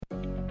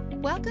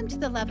Welcome to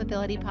the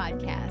Lovability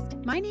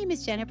Podcast. My name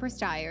is Jennifer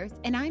Stiers,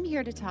 and I'm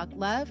here to talk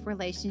love,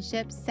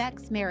 relationships,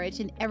 sex, marriage,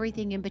 and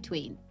everything in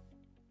between.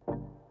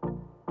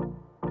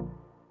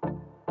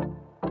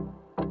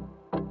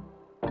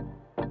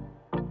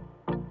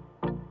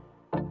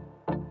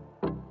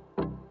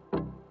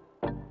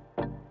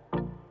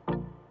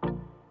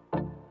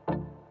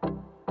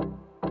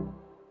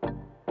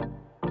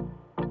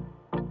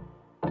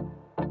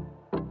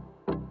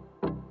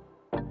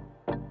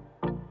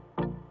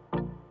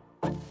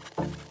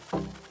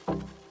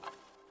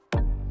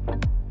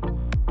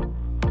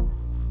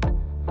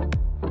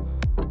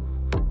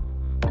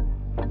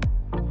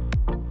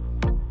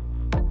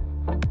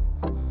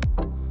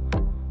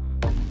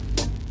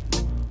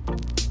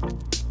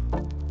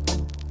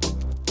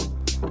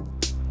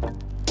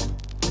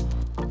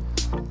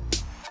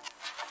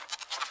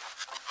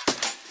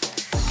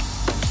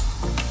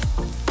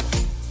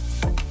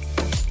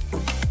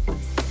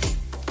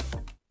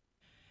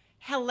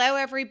 Hello,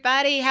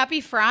 everybody.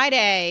 Happy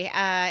Friday.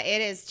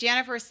 It is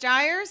Jennifer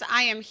Stiers.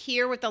 I am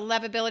here with the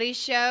Lovability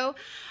Show.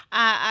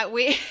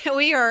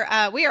 We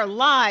are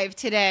live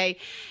today,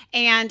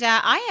 and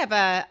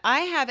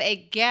I have a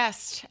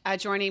guest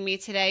joining me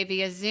today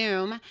via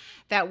Zoom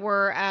that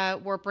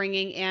we're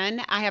bringing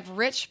in. I have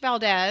Rich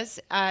Valdez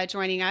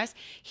joining us.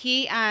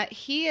 He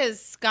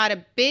has got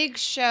a big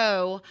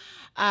show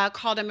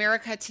called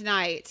America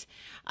Tonight.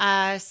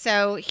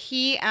 So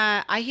he's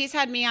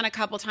had me on a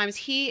couple times.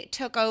 He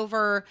took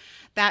over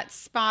that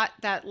spot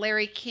that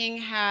Larry King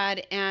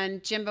had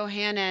and Jim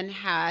Bohannon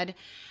had.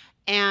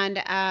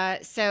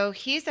 And so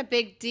he's a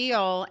big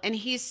deal, and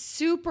he's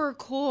super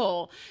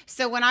cool.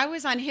 So when I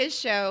was on his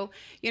show,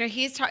 you know,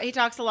 he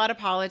talks a lot of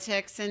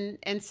politics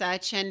and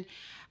such. And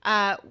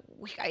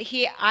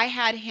he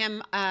had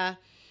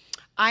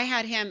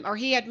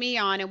me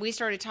on, and we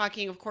started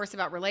talking, of course,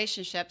 about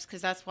relationships,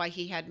 because that's why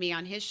he had me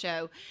on his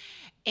show.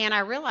 And I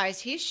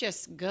realized he's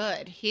just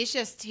good.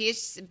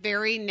 He's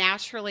very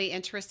naturally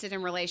interested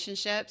in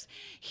relationships.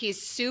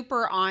 He's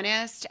super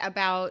honest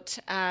about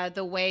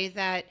the way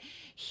that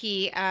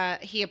he'll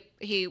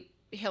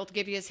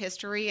give you his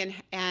history and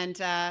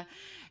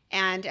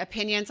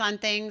opinions on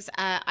things.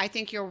 I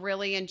think you'll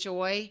really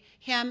enjoy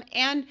him.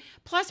 And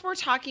plus, we're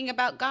talking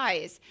about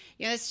guys.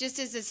 You know,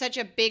 it's such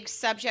a big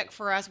subject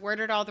for us. Where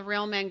did all the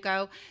real men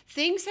go?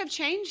 Things have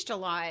changed a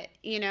lot,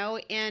 you know,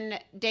 in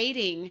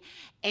dating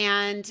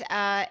and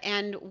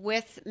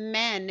with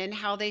men and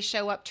how they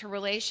show up to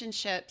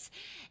relationships.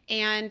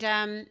 And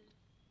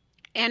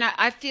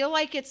I feel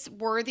like it's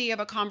worthy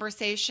of a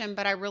conversation,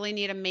 but I really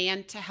need a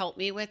man to help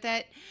me with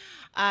it.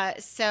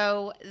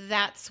 So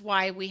that's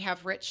why we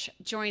have Rich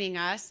joining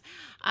us.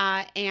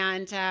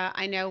 And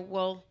I know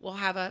we'll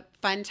have a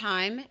fun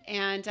time.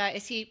 And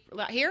is he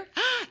here?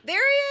 There he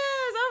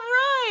is. All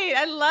right.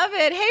 I love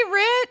it. Hey,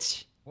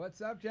 Rich.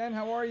 What's up, Jen?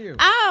 How are you?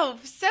 Oh,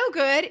 so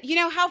good. You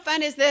know, how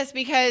fun is this?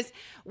 Because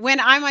when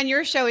I'm on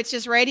your show, it's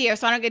just radio,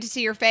 so I don't get to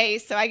see your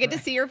face. So I get to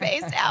see your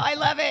face now. I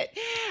love it.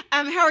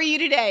 How are you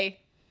today?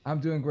 I'm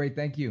doing great.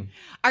 Thank you.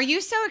 Are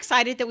you so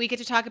excited that we get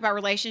to talk about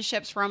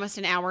relationships for almost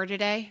an hour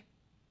today?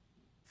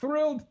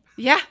 Thrilled.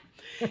 Yeah.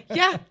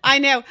 Yeah, I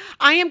know.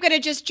 I am going to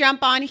just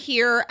jump on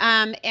here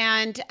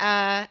and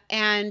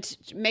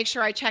make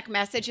sure I check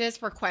messages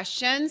for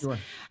questions. Sure.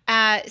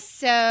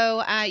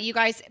 So you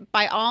guys,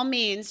 by all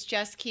means,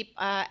 just keep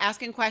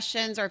asking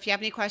questions, or if you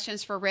have any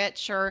questions for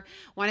Rich or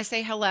want to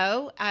say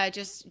hello,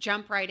 just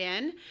jump right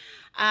in.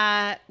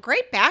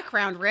 Great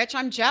background, Rich.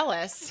 I'm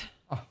jealous.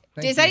 Oh,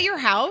 is that your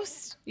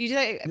house? You do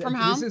that from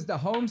home? This is the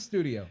home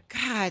studio.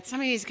 God,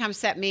 somebody needs to come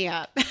set me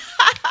up.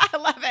 I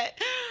love it.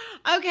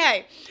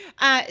 Okay.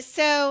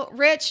 So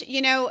Rich,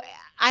 you know,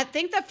 I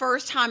think the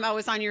first time I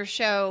was on your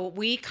show,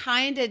 we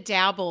kind of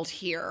dabbled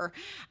here.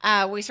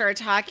 We started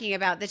talking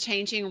about the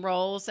changing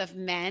roles of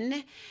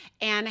men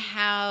and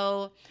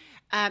how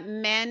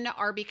men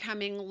are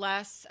becoming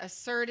less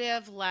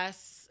assertive,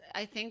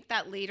 I think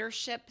that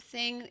leadership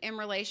thing in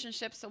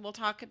relationships that we'll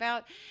talk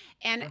about,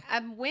 and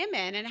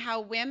women, and how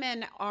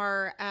women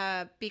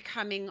are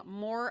becoming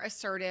more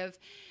assertive.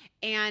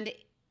 And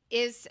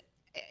is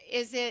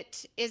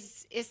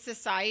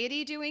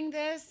society doing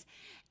this,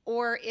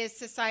 or is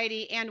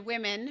society and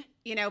women,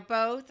 you know,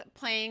 both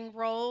playing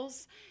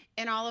roles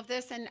in all of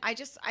this? And I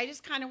just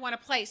kind of want to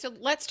play. So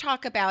let's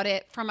talk about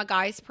it from a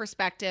guy's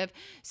perspective.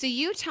 So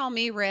you tell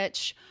me,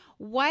 Rich,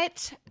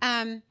 what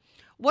are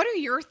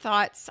your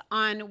thoughts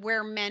on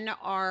where men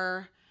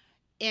are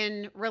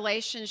in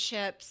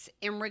relationships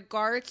in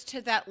regards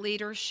to that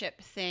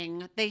leadership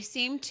thing? They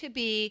seem to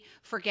be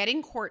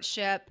forgetting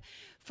courtship,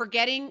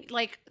 forgetting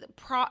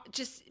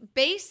just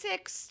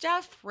basic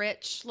stuff,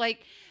 Rich.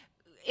 Like,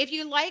 if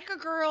you like a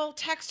girl,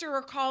 text her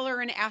or call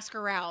her and ask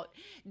her out.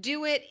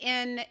 Do it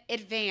in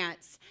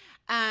advance.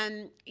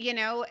 You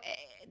know,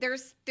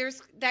 there's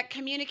that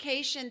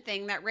communication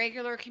thing, that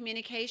regular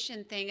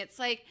communication thing. It's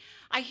like,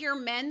 I hear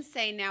men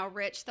say now,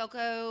 Rich, they'll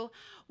go,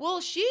 Well,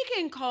 she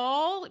can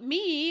call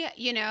me,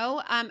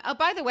 Oh,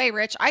 by the way,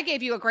 Rich, I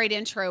gave you a great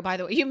intro, by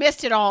the way. You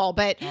missed it all,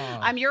 but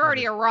Oh, you're love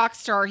already it. a rock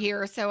star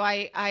here. So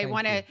I Thank you.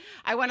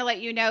 want to let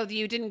you know that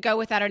you didn't go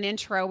without an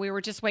intro. We were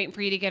just waiting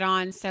for you to get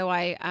on. So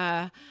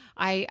I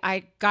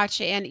got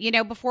you in. I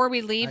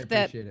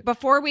appreciate it.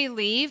 Before we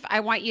leave,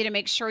 I want you to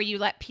make sure you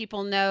let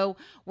people know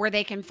where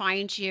they can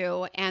find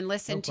you and No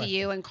listen to question.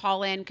 you and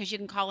call in, because you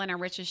can call in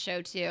on Rich's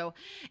show too.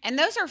 And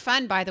those are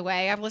fun, by the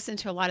way. I've listened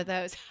to a lot of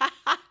those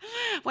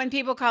when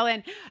people call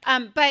in.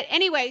 But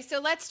anyway, so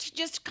let's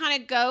just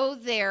kind of go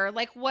there.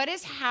 Like, what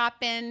has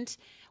happened?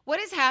 What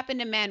has happened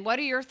to men? What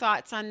are your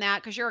thoughts on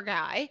that? Because you're a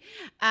guy.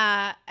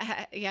 Yeah,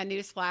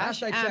 newsflash.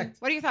 Last I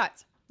checked. What are your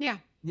thoughts? Yeah.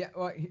 Yeah,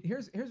 well,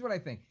 here's what I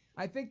think.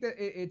 I think that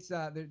it's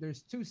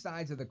there's two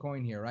sides of the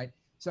coin here, right?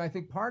 So I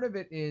think part of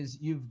it is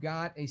you've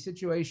got a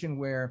situation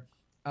where,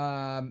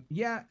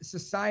 yeah,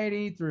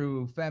 society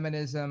through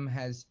feminism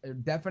has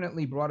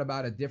definitely brought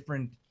about a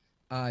different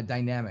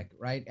dynamic,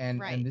 right? And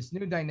Right. this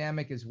new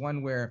dynamic is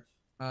one where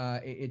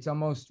it's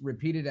almost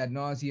repeated ad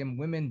nauseum.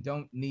 Women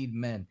don't need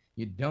men.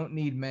 You don't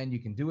need men. You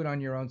can do it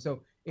on your own.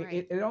 So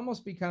Right. it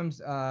almost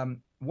becomes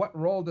what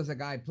role does a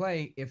guy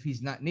play if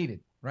he's not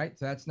needed, right?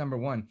 So that's number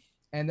one.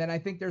 And then I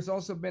think there's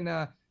also been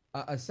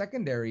a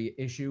secondary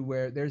issue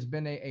where there's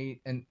been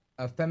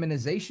a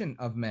feminization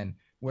of men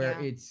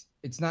where Yeah.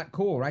 it's not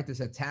cool, right?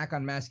 This attack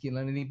on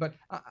masculinity, but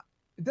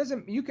it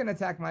doesn't. You can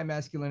attack my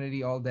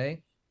masculinity all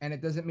day, and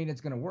it doesn't mean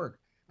it's going to work.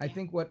 I Yeah.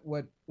 think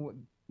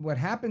what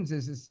happens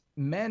is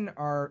men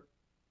are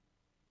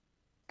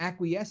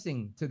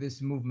acquiescing to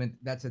this movement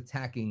that's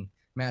attacking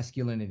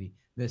masculinity,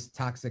 this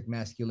toxic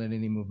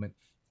masculinity movement,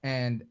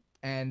 and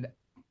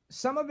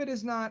some of it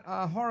is not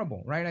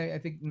horrible, right? I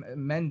think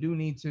men do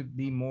need to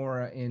be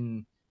more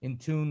in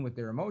tune with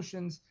their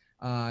emotions,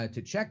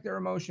 to check their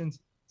emotions,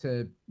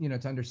 to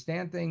to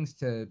understand things,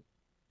 to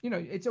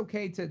it's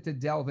okay to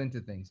delve into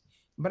things,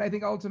 but I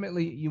think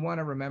ultimately you want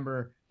to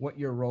remember what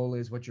your role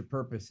is, what your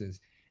purpose is.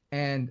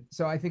 And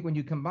so I think when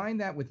you combine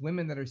that with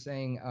women that are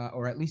saying,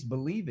 or at least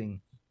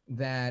believing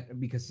that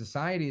because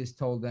society has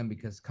told them,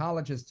 because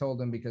college has told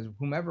them, because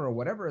whomever or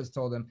whatever has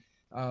told them,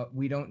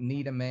 we don't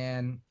need a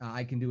man.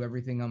 I can do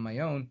everything on my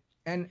own.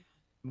 And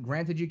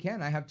granted, you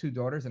can. I have two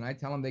daughters, and I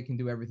tell them they can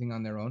do everything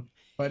on their own.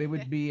 But it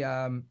would be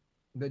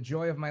the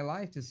joy of my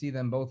life to see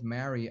them both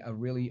marry a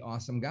really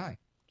awesome guy.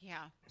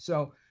 Yeah.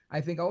 So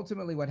I think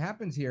ultimately what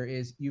happens here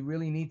is you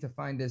really need to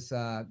find this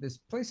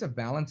place of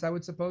balance, I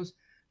would suppose.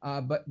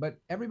 But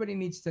everybody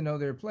needs to know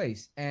their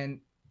place.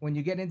 And when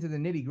you get into the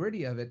nitty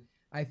gritty of it,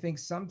 I think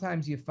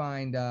sometimes you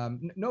find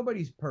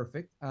nobody's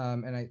perfect,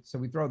 so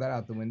we throw that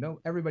out the window.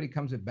 Everybody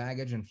comes with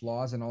baggage and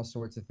flaws and all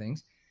sorts of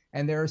things,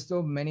 and there are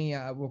still many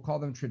we'll call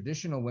them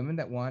traditional women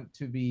that want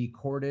to be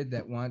courted,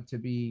 that want to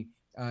be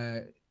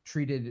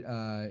treated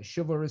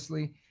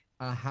chivalrously.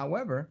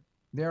 However,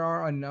 there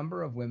are a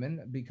number of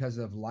women, because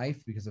of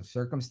life, because of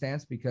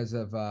circumstance, because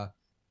of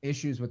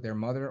issues with their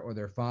mother or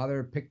their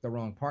father, picked the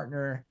wrong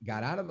partner,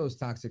 got out of those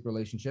toxic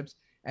relationships,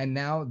 and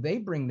now they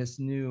bring this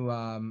new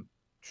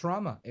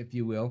trauma, if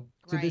you will,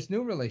 to Right. this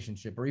new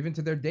relationship or even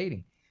to their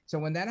dating. So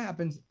when that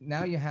happens,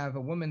 now you have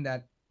a woman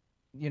that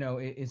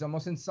is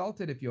almost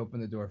insulted if you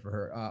open the door for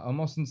her,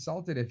 almost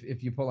insulted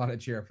if you pull out a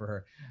chair for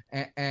her,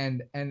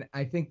 and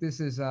I think this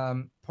is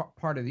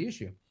part of the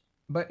issue,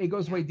 but it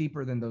goes Yeah. way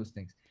deeper than those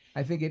things.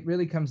 I think it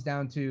really comes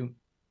down to,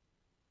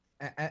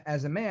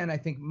 as a man, I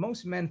think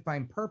most men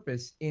find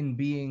purpose in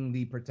being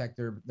the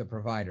protector, the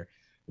provider.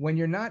 When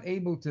you're not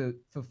able to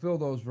fulfill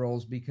those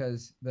roles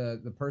because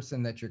the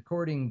person that you're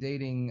courting,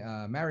 dating,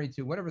 married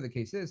to, whatever the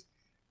case is,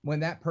 when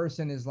that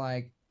person is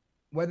like,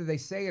 whether they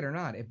say it or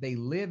not, if they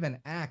live and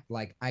act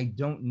like I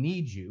don't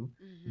need you,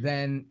 Hmm.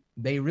 then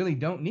they really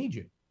don't need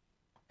you.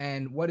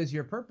 And what is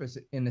your purpose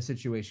in a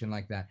situation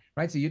like that,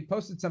 right? So you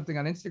posted something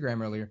on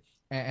Instagram earlier,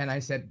 and I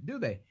said, do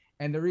they?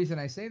 And the reason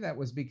I say that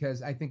was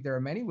because I think there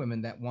are many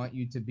women that want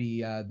you to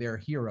be their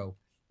hero,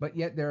 but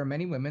yet there are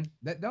many women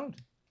that don't.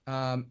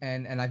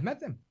 And I've met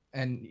them.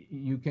 And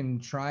you can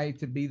try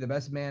to be the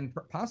best man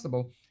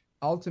possible.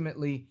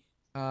 Ultimately,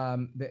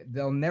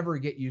 they'll never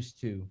get used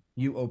to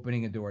you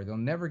opening a door. They'll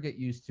never get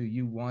used to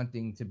you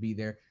wanting to be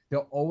there.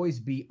 They'll always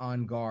be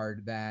on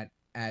guard that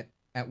at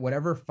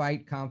whatever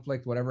fight,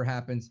 conflict, whatever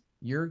happens,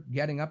 you're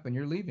getting up and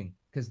you're leaving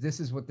because this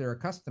is what they're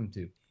accustomed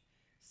to.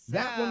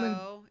 That woman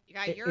So,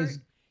 yeah, is,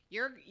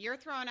 you're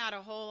throwing out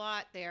a whole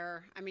lot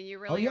there. I mean, you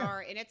oh really yeah,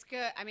 are, and it's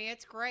good. I mean,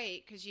 it's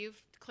great because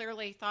you've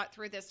clearly thought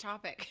through this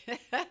topic.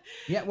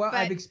 yeah. Well,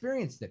 I've But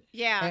experienced it,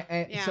 yeah,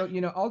 and yeah, so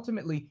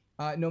ultimately,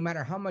 no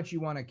matter how much you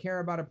want to care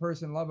about a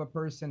person, love a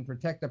person,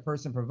 protect a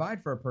person,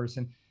 provide for a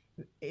person,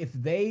 if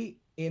they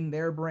in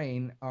their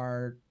brain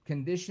are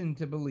conditioned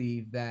to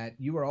believe that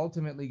you are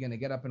ultimately going to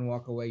get up and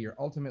walk away, you're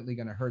ultimately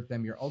going to hurt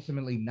them, you're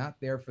ultimately not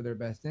there for their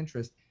best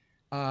interest.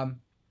 Um,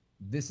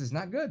 this is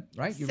not good,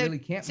 right? You so really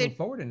can't so move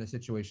forward in a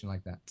situation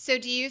like that. so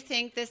do you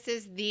think this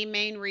is the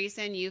main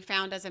reason you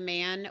found as a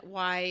man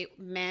why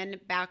men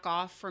back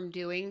off from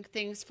doing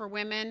things for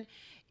women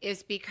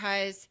is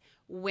because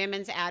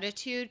women's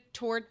attitude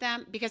toward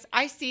them? Because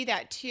I see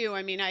that too.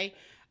 I mean,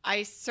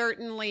 I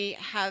certainly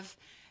have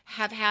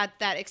had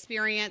that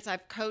experience.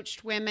 I've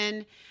coached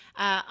women.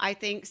 I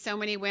think so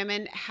many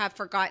women have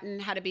forgotten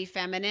how to be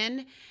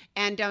feminine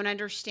and don't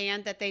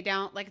understand that they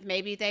don't, like,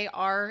 maybe they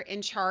are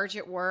in charge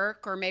at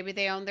work, or maybe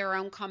they own their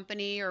own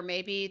company, or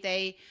maybe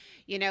they,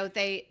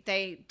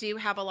 they do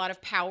have a lot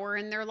of power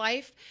in their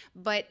life,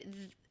 but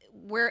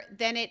where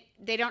then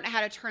they don't know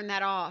how to turn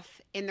that off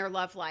in their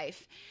love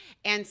life,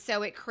 and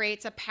so it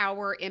creates a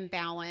power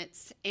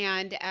imbalance.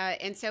 And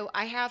so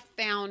I have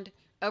found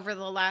over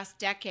the last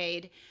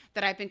decade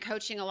that I've been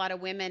coaching a lot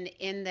of women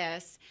in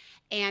this,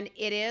 and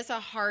it is a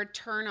hard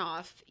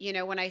turnoff.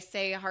 When I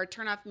say a hard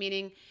turnoff,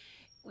 meaning,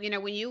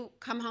 when you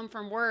come home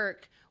from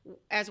work,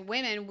 as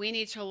women, we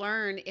need to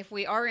learn, if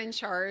we are in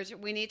charge,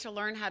 we need to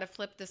learn how to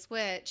flip the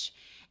switch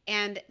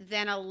and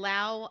then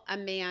allow a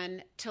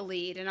man to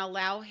lead and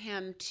allow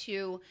him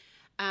to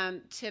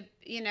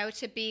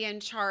be in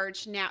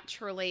charge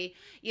naturally.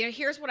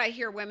 Here's what I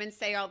hear women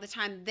say all the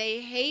time.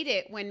 They hate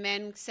it when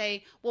men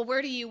say, well,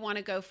 where do you want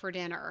to go for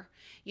dinner?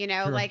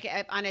 Sure. Like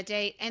on a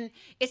date. And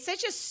it's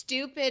such a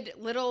stupid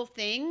little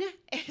thing.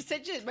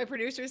 My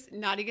producer's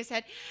nodding his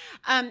head.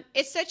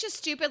 It's such a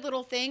stupid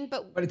little thing,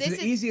 but it's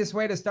the easiest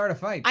way to start a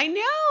fight. I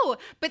know,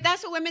 but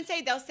that's what women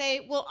say. They'll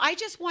say, well, I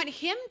just want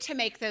him to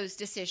make those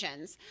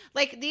decisions.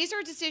 Like, these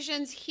are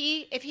decisions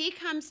if he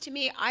comes to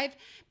me, I've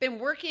been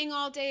working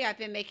all day, I've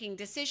been making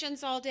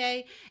decisions all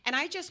day, and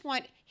I just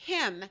want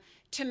him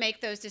to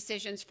make those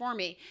decisions for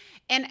me.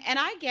 And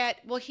I get,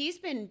 well, he's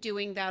been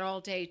doing that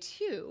all day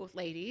too,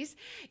 ladies,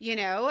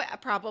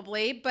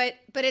 probably. But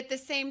at the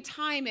same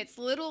time, it's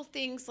little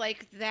things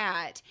like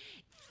that.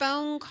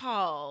 Phone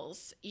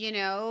calls,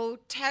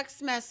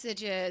 text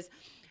messages.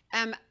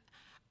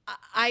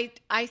 I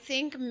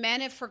think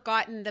men have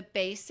forgotten the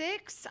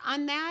basics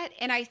on that.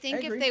 And I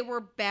think if they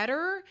were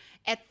better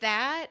at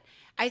that,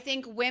 I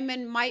think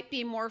women might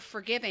be more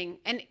forgiving.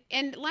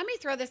 And let me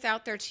throw this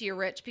out there to you,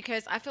 Rich,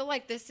 because I feel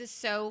like this is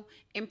so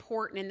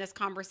important in this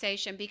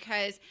conversation,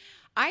 because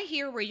I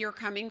hear where you're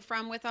coming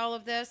from with all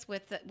of this,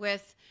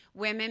 with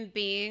women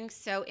being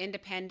so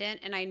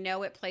independent, and I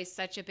know it plays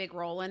such a big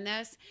role in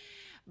this.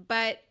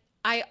 But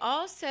I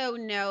also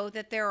know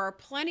that there are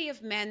plenty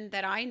of men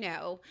that I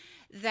know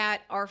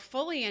that are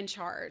fully in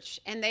charge,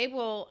 and they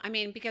will,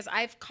 because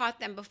I've caught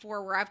them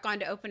before where I've gone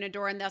to open a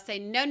door and they'll say,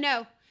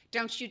 no,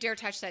 don't you dare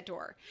touch that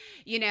door,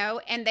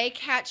 and they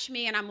catch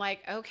me and I'm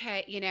like,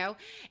 okay,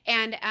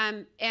 and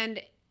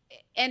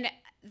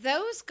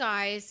those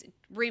guys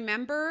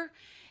remember,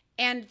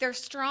 and they're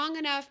strong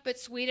enough, but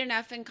sweet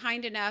enough and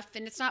kind enough.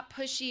 And it's not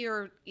pushy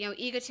or,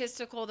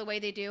 egotistical the way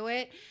they do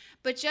it,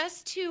 but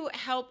just to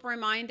help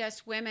remind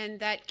us women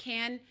that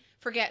can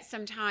forget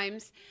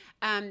sometimes,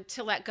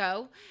 to let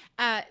go,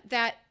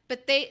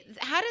 but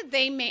how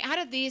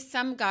do these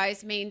some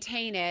guys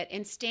maintain it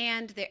and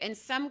stand there? And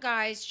some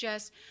guys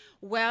just,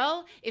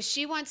 well, if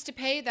she wants to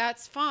pay,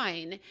 that's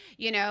fine.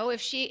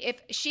 If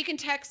she can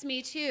text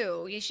me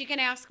too, she can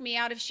ask me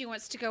out if she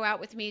wants to go out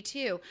with me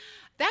too.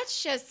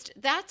 That's just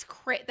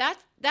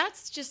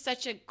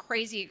such a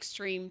crazy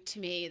extreme to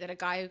me that a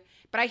guy.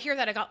 But I hear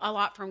that a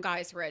lot from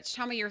guys. Rich,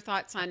 tell me your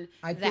thoughts on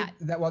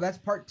that. Well, that's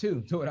part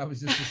two to what I was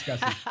just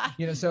discussing.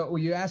 So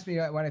when you asked me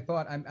what I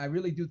thought, I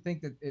really do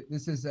think that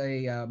this is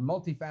a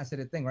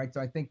multifaceted thing, right? So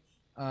I think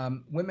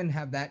women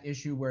have that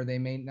issue where they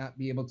may not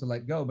be able to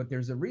let go, but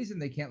there's a reason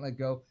they can't let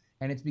go,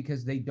 and it's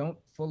because they don't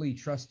fully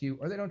trust you,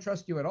 or they don't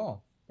trust you at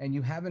all, and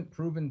you haven't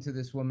proven to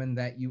this woman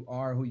that you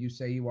are who you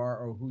say you are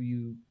or who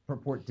you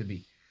purport to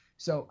be.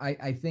 So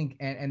I think,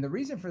 and the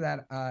reason for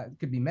that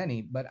could be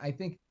many, but I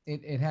think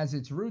it has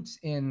its roots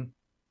in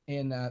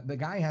the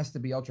guy has to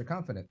be ultra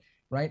confident,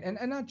 right? And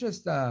not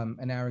just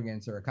an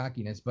arrogance or a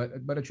cockiness, but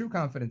a true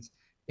confidence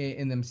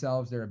in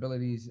themselves, their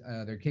abilities,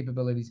 their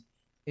capabilities.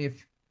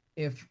 If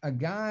a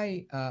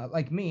guy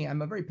like me,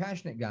 I'm a very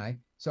passionate guy,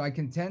 so I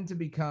can tend to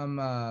become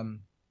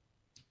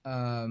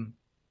I'm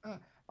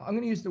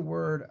going to use the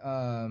word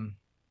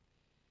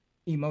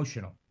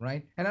emotional,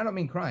 right? And I don't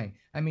mean crying.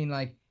 I mean,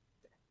 like,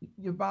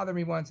 you bother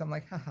me once, I'm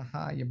like, ha ha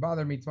ha. You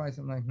bother me twice,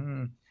 I'm like,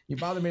 You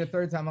bother me the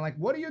third time, I'm like,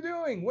 what are you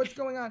doing? What's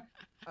going on?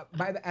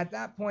 At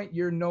that point,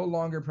 you're no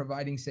longer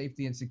providing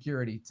safety and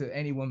security to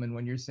any woman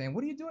when you're saying,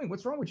 what are you doing?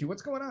 What's wrong with you?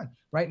 What's going on?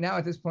 Right now,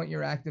 at this point,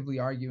 you're actively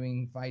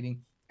arguing,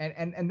 fighting.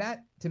 And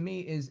that, to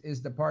me,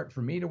 is the part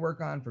for me to work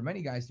on, for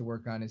many guys to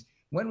work on, is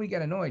when we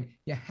get annoyed,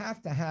 you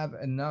have to have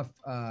enough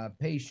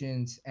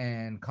patience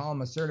and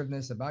calm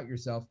assertiveness about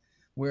yourself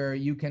where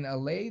you can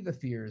allay the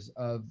fears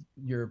of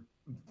your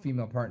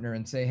female partner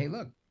and say, hey,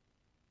 look,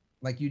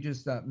 like you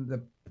just,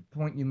 the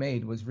point you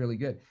made was really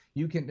good.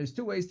 There's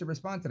two ways to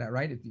respond to that,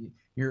 right? If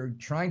you're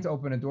trying to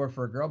open a door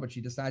for a girl, but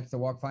she decides to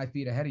walk 5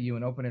 feet ahead of you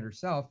and open it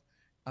herself,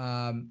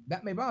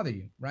 that may bother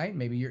you, right?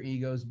 Maybe your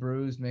ego's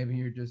bruised,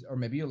 maybe or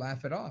maybe you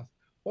laugh it off.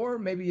 Or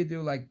maybe you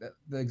do like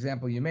the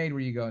example you made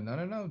where you go,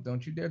 no,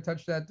 don't you dare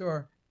touch that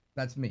door.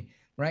 That's me,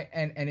 right?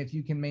 And if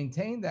you can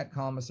maintain that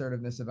calm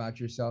assertiveness about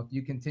yourself,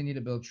 you continue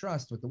to build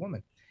trust with the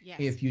woman. Yes.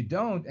 If you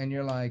don't, and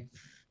you're like,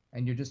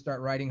 and you just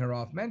start writing her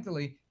off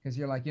mentally because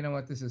you're like, you know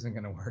what, this isn't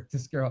going to work.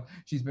 This girl,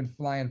 she's been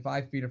flying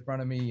 5 feet in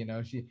front of me.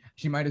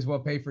 She might as well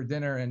pay for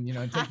dinner and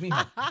take me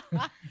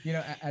home.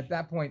 At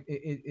that point,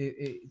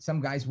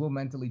 some guys will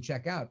mentally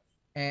check out,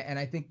 and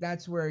I think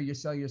that's where you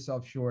sell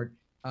yourself short.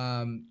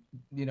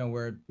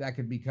 Where that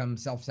could become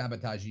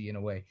self-sabotagey in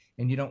a way,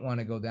 and you don't want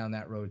to go down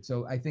that road.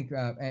 So I think,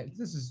 and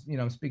this is,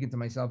 I'm speaking to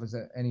myself as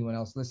anyone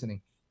else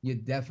listening, you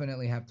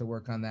definitely have to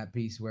work on that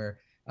piece where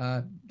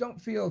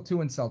don't feel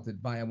too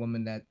insulted by a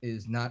woman that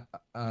is not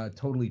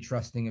totally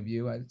trusting of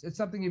you. It's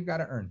something you've got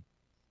to earn.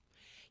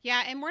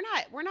 Yeah, and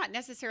we're not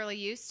necessarily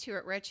used to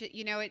it, Rich.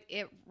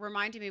 It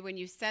reminded me when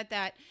you said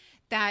that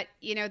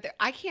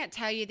I can't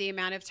tell you the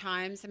amount of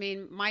times. I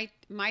mean,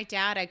 my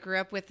dad, I grew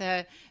up with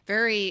a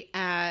very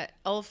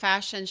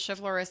old-fashioned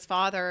chivalrous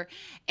father,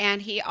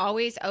 and he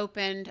always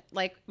opened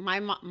like my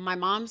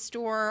mom's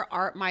door,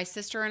 my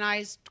sister and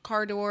I's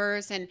car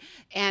doors,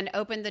 and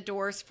opened the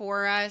doors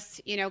for us,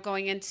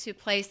 going into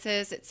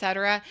places,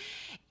 etc.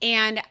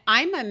 And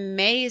I'm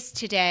amazed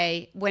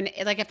today when,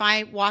 like, if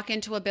I walk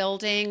into a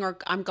building or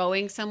I'm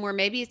going somewhere,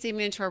 maybe it's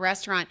even into a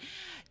restaurant,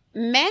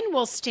 men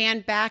will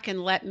stand back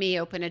and let me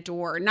open a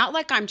door. Not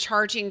like I'm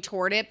charging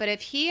toward it, but if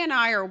he and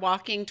I are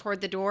walking toward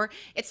the door,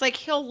 it's like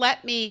he'll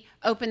let me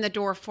open the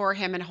door for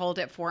him and hold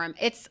it for him.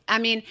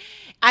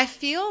 I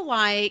feel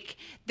like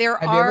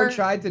Have you ever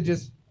tried to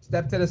just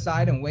step to the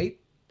side and wait?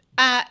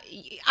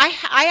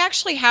 I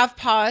actually have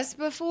paused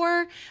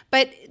before,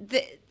 but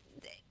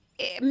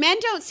men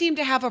don't seem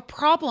to have a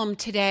problem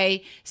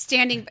today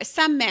standing.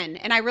 Some men,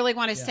 and I really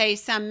want to say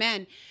some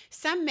men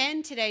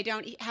today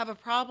don't have a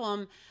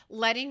problem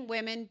letting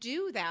women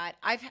do that.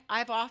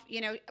 I've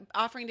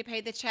offering to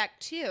pay the check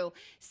too.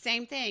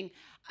 Same thing.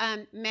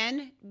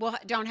 Men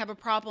don't have a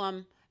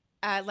problem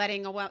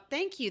letting a woman.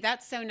 Thank you.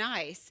 That's so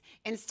nice.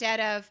 Instead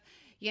of,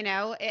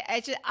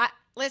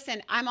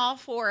 listen. I'm all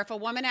for, if a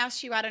woman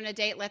asks you out on a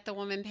date, let the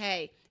woman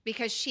pay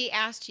because she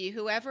asked you.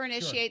 Whoever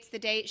initiates the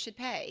date should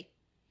pay.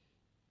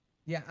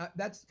 Yeah,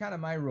 that's kind of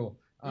my rule.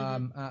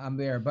 I'm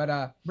there,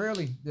 but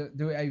rarely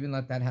do I even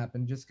let that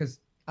happen, just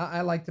because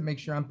I like to make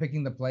sure I'm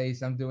picking the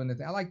place, I'm doing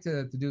I like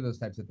to do those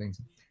types of things.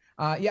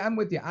 Yeah, I'm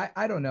with you.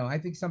 I don't know. I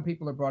think some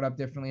people are brought up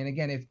differently. And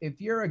again, if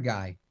you're a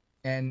guy,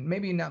 and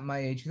maybe not my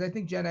age, because I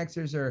think Gen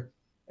Xers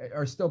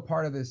are still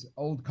part of this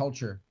old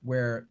culture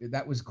where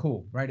that was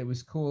cool, right? It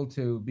was cool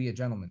to be a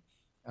gentleman.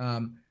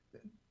 Um,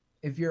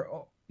 if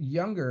you're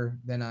younger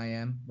than I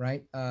am,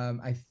 right?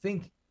 I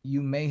think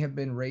you may have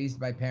been raised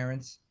by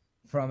parents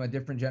from a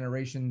different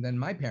generation than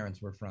my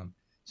parents were from.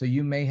 So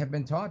you may have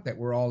been taught that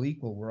we're all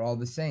equal, we're all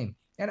the same.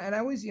 And I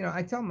always,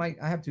 I tell I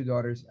have two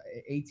daughters,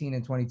 18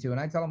 and 22, and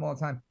I tell them all the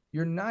time,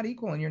 you're not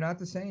equal and you're not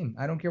the same.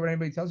 I don't care what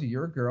anybody tells you.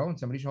 You're a girl and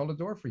somebody should hold a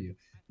door for you.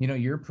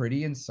 You're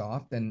pretty and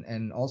soft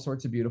and all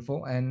sorts of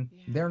beautiful, and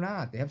they're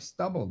not. They have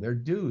stubble. They're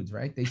dudes,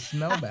 right? They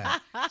smell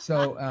bad.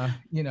 So,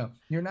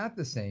 you're not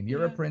the same.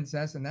 You're a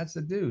princess, and that's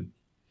a dude.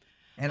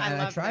 And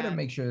I try to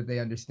make sure that they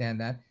understand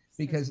that,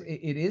 because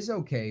it is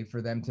okay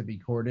for them to be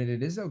courted.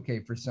 It is okay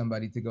for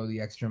somebody to go the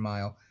extra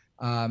mile.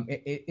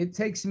 It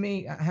takes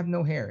me, I have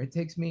no hair. It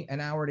takes me an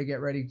hour to get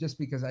ready just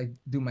because I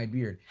do my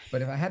beard.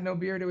 But if I had no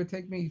beard, it would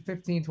take me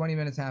 15, 20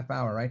 minutes, half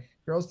hour, right?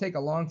 Girls take a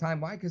long time.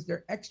 Why? Because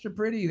they're extra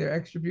pretty. They're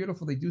extra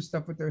beautiful. They do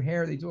stuff with their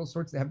hair. They do all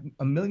sorts. They have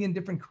a million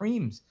different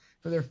creams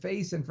for their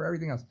face and for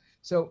everything else.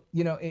 So,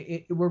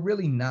 we're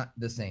really not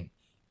the same.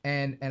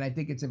 And I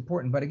think it's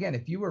important. But again,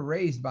 if you were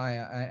raised by,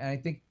 and I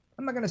think,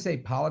 I'm not going to say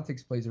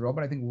politics plays a role,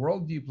 but I think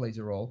worldview plays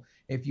a role.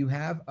 If you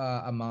have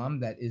a mom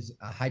that is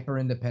a hyper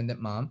independent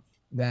mom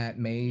that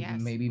may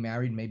be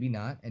married, maybe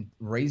not, and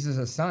raises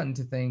a son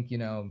to think,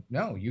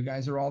 no, you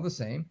guys are all the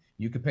same.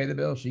 You could pay the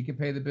bill. She could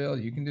pay the bill.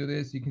 You can do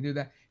this. You can do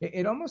that.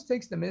 It almost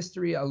takes the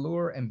mystery,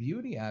 allure, and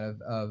beauty out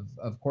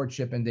of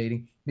courtship and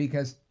dating,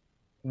 because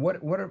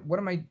what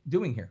am I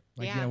doing here?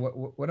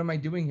 What am I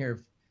doing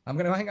here? I'm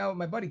going to hang out with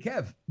my buddy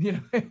Kev,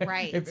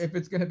 right? if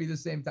it's going to be the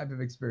same type of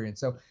experience.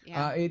 So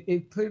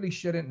it clearly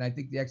shouldn't. And I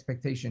think the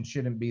expectation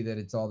shouldn't be that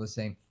it's all the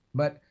same,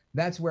 but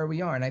that's where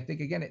we are. And I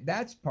think, again,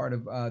 that's part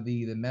of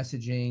the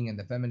messaging and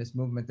the feminist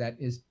movement that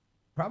is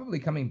probably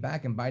coming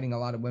back and biting a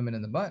lot of women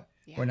in the butt,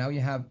 where now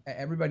you have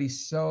everybody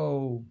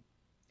so,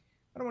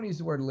 I don't want to use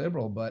the word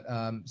liberal, but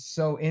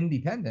so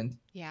independent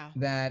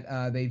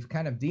that they've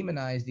kind of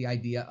demonized the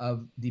idea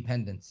of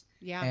dependence.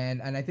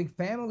 And I think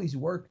families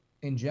work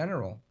in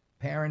general.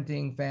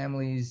 Parenting,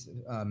 families,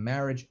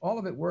 marriage, all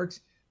of it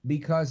works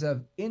because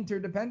of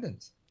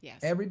interdependence. Yes.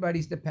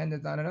 Everybody's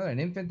dependent on another. An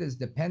infant is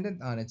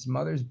dependent on its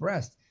mother's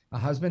breast. A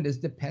husband is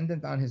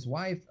dependent on his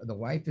wife. The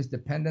wife is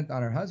dependent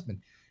on her husband.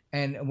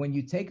 And when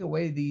you take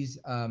away these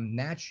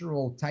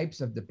natural types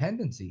of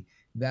dependency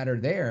that are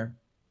there,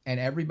 and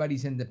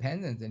everybody's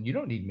independent, and you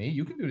don't need me,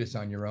 you can do this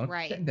on your own,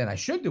 right? Then I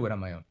should do it on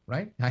my own,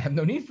 right? I have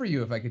no need for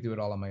you if I could do it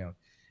all on my own.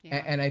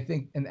 And I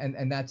think,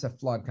 and that's a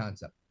flawed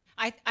concept.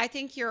 I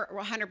think you're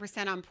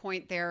 100% on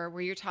point there,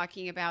 where you're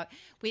talking about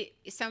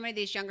so many of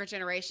these younger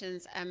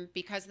generations,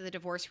 because of the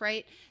divorce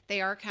rate,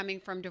 they are coming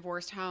from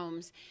divorced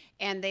homes,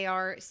 and they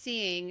are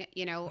seeing,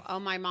 you know, oh,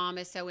 my mom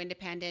is so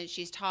independent.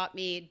 She's taught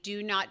me,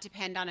 do not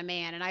depend on a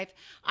man. And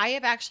I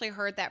have actually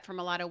heard that from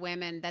a lot of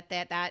women,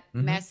 that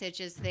Hmm.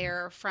 message is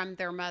there from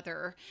their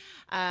mother.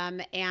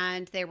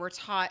 And they were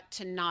taught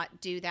to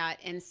not do that.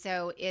 And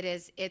so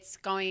it's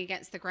going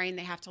against the grain.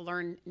 They have to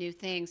learn new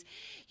things.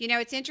 You know,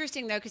 it's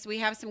interesting though, because we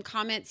have some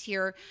comments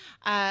here.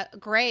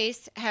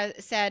 Grace has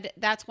said,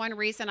 that's one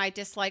reason I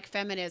dislike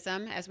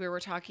feminism, as we were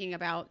talking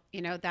about,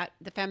 you know, that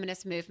the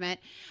feminist movement.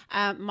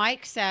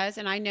 Mike says,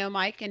 and I know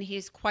Mike, and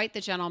he's quite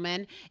the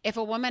gentleman, if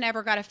a woman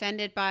ever got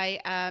offended by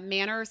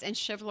manners and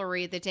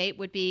chivalry, the date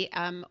would be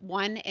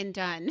one and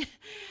done.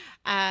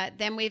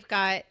 Then we've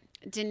got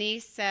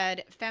Denise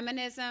said,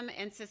 feminism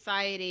and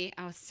society,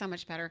 oh, so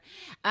much better,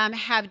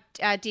 have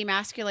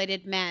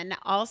demasculated men.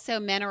 Also,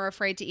 men are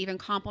afraid to even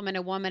compliment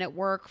a woman at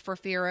work for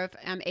fear of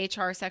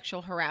HR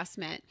sexual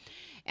harassment.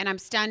 And I'm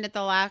stunned at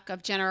the lack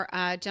of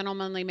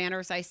gentlemanly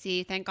manners I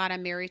see. Thank God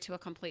I'm married to a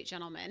complete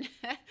gentleman.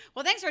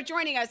 Well, thanks for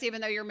joining us,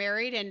 even though you're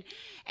married,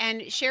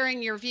 and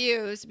sharing your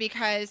views,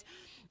 because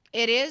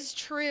it is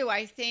true.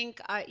 I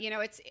think, you know,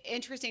 it's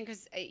interesting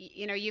because,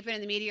 you know, you've been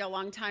in the media a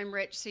long time,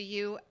 Rich. So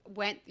you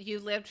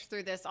lived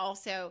through this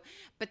also,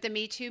 but the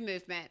Me Too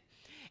movement.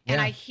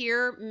 And I Yeah.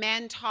 hear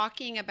men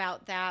talking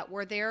about that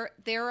where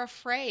they're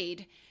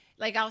afraid.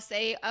 Like I'll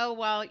say, oh,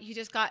 well, you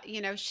just got,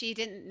 you know, she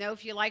didn't know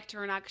if you liked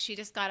her or not because she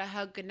just got a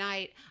hug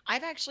goodnight.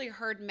 I've actually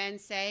heard men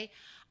say,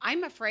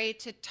 I'm afraid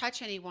to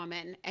touch any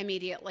woman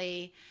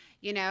immediately.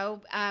 You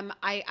know,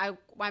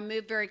 I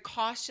move very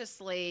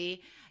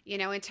cautiously, you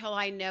know, until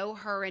I know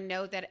her and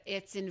know that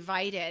it's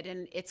invited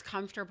and it's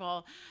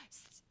comfortable.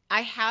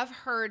 I have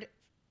heard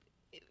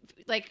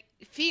like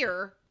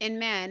fear in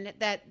men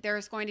that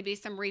there's going to be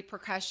some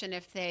repercussion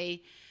if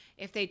they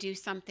do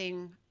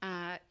something,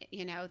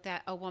 you know,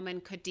 that a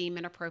woman could deem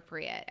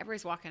inappropriate.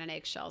 Everybody's walking on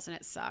eggshells and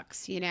it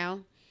sucks, you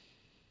know?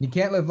 You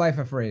can't live life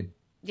afraid.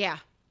 Yeah,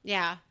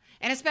 yeah,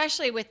 and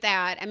especially with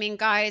that, I mean,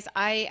 guys,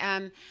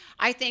 I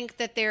think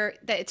that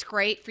it's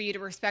great for you to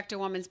respect a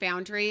woman's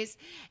boundaries,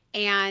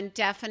 and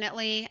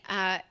definitely,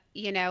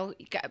 you know,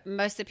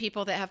 most of the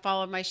people that have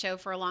followed my show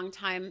for a long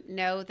time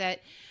know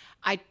that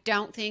I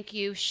don't think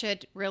you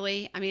should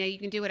really. I mean, you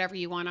can do whatever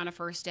you want on a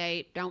first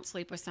date. Don't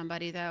sleep with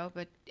somebody though,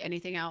 but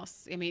anything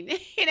else. I mean,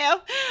 you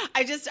know,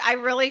 I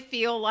really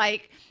feel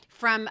like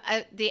from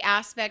the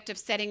aspect of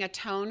setting a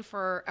tone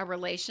for a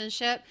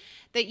relationship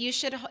that you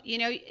should, you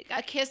know,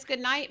 a kiss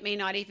goodnight may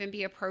not even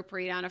be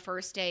appropriate on a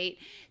first date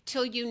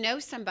till you know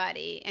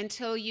somebody,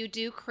 until you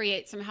do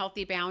create some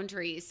healthy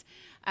boundaries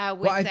Well,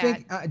 with I that.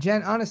 think,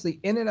 Jen, honestly,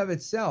 in and of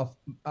itself,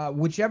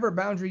 whichever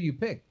boundary you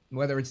pick,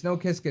 whether it's no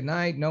kiss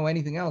goodnight, no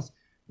anything else,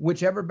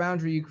 whichever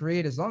boundary you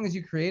create, as long as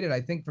you create it, I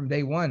think from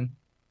day one,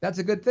 that's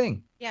a good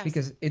thing Yes.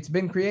 because it's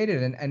been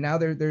created, and now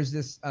there's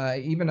this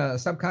even a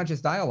subconscious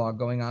dialogue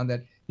going on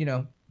that, you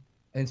know,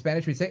 in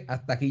Spanish we say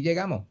hasta aquí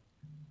llegamos.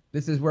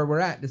 This is where we're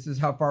at. This is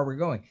how far we're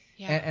going,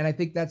 Yeah. and I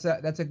think that's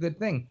a good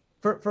thing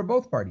for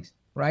both parties,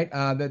 right?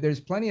 There's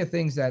plenty of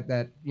things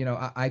that you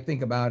know I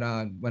think about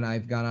when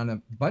I've gone on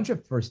a bunch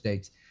of first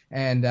dates,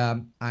 and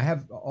I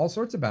have all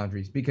sorts of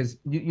boundaries because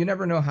you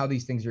never know how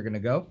these things are going to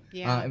go.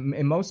 Yeah.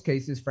 In most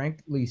cases,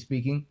 frankly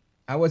speaking,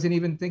 I wasn't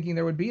even thinking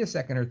there would be a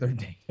second or third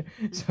date.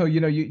 So, you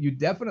know, you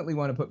definitely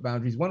want to put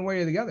boundaries one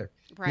way or the other.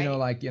 You know, Right.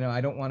 like, you know,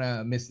 I don't want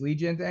to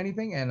mislead you into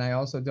anything, and I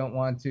also don't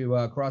want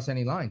to cross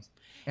any lines.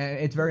 And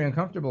it's very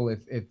uncomfortable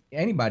if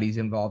anybody's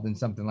involved in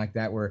something like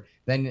that, where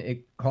then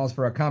it calls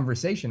for a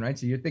conversation, right?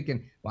 So you're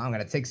thinking, well, I'm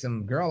going to take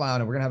some girl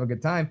out and we're going to have a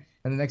good time.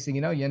 And the next thing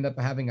you know, you end up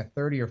having a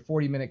 30 or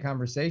 40-minute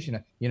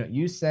conversation. You know,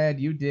 you said,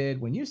 you did,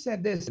 when you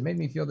said this, it made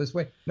me feel this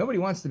way. Nobody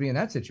wants to be in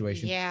that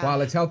situation. Yeah.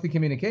 While it's healthy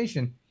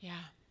communication, Yeah.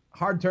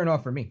 hard turn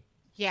off for me.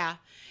 Yeah.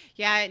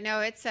 Yeah, no,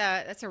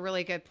 that's a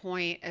really good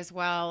point as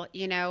well.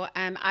 You know,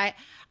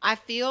 I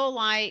feel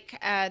like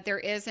there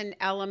is an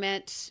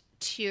element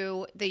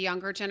to the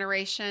younger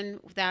generation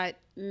that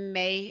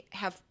may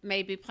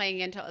be playing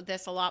into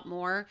this a lot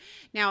more.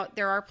 Now,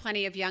 there are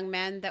plenty of young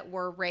men that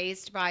were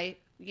raised by,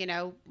 you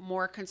know,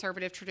 more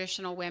conservative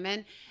traditional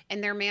women,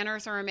 and their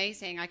manners are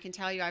amazing. I can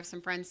tell you, I have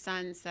some friends'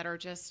 sons that are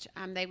just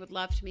they would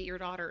love to meet your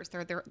daughters.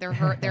 They're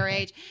their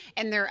age,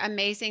 and they're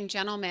amazing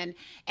gentlemen.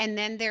 And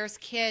then there's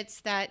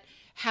kids that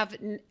have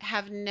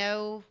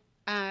no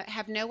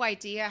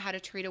idea how to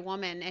treat a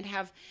woman, and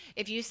have,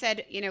 if you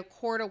said, you know,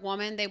 court a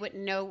woman, they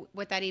wouldn't know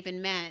what that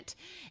even meant.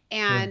 True.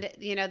 And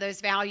you know,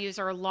 those values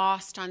are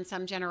lost on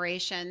some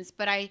generations.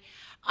 But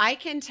I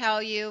can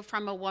tell you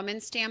from a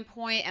woman's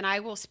standpoint, and I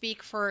will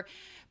speak for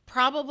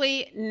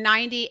probably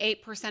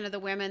 98% of the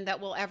women that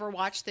will ever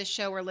watch this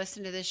show or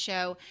listen to this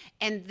show,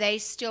 and they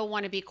still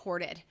want to be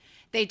courted.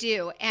 They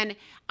do. And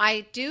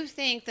I do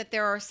think that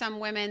there are some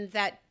women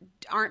that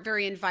aren't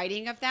very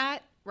inviting of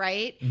that,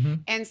 right? Hmm.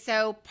 And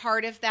so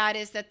part of that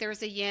is that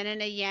there's a yin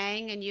and a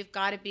yang, and you've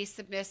got to be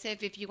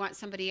submissive if you want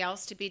somebody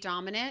else to be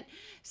dominant.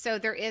 So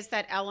there is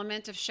that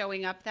element of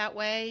showing up that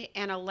way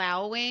and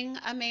allowing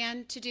a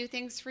man to do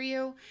things for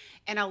you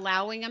and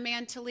allowing a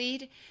man to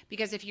lead,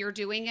 because if you're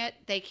doing it,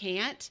 they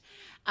can't.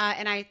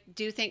 And I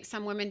do think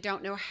some women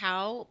don't know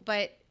how,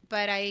 but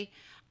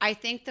I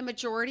think the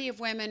majority of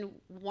women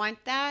want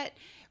that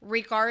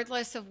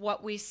regardless of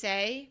what we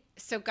say.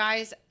 So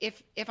guys,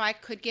 if I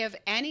could give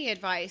any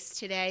advice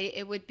today,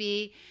 it would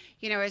be,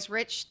 as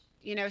Rich,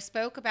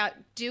 spoke about,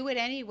 do it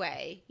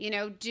anyway.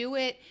 Do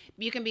it.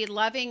 You can be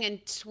loving and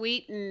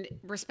sweet and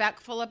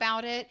respectful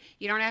about it.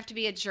 You don't have to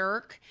be a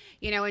jerk,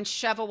 and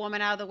shove a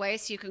woman out of the way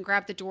so you can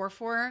grab the door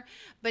for her.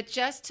 But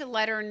just to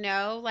let her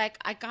know, like,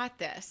 I got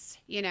this,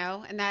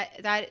 and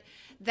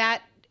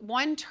that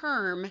one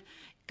term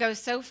goes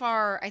so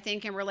far, I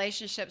think, in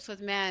relationships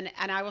with men.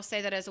 And I will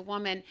say that as a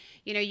woman,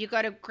 you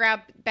go to grab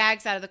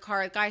bags out of the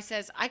car. The guy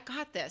says, I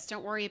got this.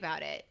 Don't worry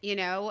about it,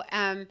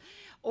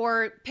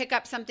 or pick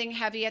up something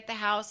heavy at the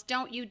house.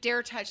 Don't you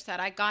dare touch that.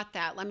 I got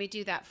that. Let me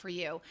do that for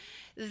you.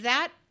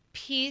 That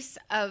piece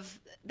of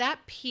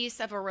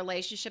a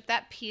relationship,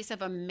 that piece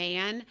of a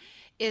man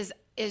is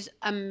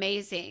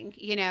amazing.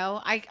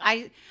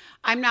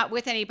 I'm not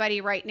with anybody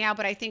right now,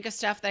 but I think of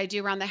stuff that I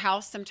do around the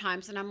house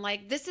sometimes, and I'm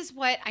like, this is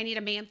what I need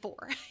a man for.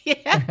 These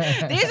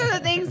are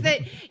the things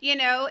that,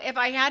 if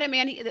I had a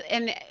man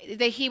and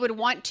that he would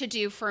want to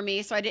do for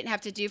me, so I didn't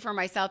have to do for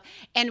myself.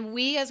 And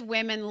we as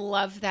women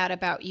love that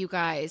about you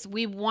guys.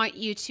 We want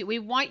you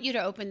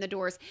to open the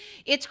doors.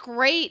 It's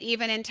great.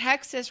 Even in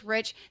Texas,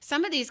 Rich,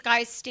 some of these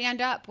guys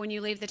stand up when you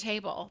leave the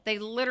table. They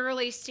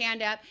literally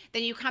stand up.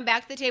 Then you come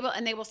back to the table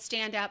and they will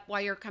stand up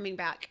while you're coming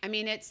back. I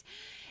mean,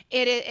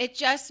 it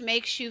just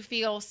makes you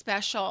feel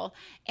special.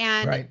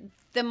 And Right.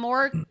 the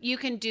more you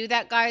can do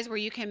that, guys, where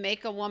you can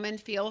make a woman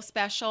feel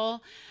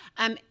special,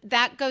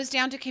 that goes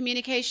down to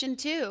communication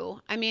too.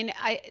 I mean,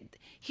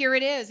 here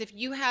it is. If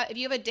you have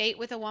a date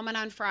with a woman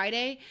on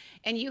Friday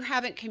and you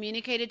haven't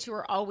communicated to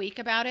her all week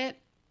about it,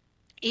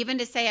 even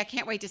to say, I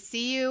can't wait to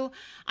see you.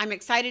 I'm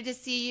excited to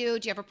see you.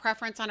 Do you have a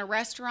preference on a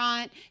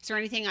restaurant? Is there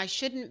anything I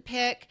shouldn't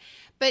pick?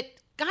 But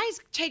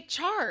guys, take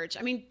charge.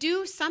 I mean,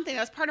 do something.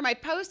 That was part of my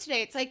post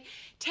today. It's like,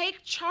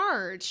 take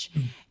charge.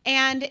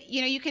 And,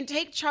 you can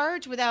take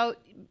charge without,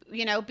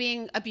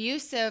 being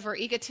abusive or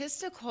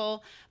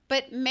egotistical,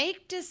 but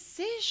make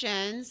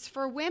decisions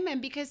for women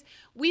because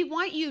we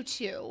want you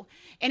to.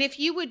 And if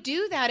you would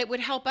do that, it would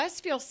help us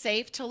feel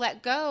safe to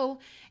let go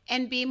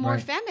and be more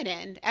Right.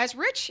 feminine. As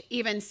Rich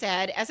even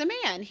said, as a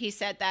man, he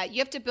said that you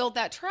have to build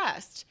that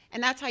trust,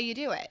 and that's how you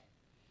do it.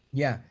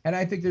 Yeah. And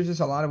I think there's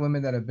just a lot of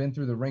women that have been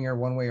through the ringer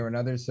one way or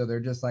another. So they're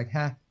just like,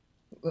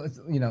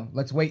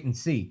 let's wait and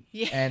see.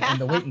 Yeah. And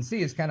the wait and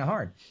see is kind of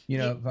hard,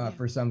 Yeah.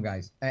 for some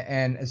guys.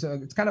 And so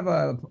it's kind of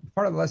a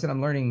part of the lesson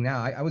I'm learning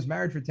now. I was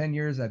married for 10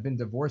 years. I've been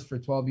divorced for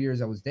 12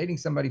 years. I was dating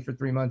somebody for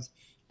 3 months.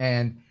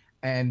 And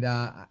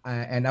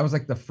I was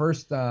like the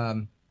first,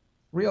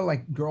 real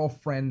like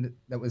girlfriend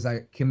that was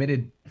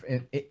committed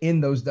in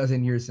those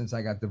dozen years since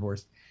I got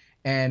divorced,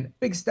 and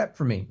big step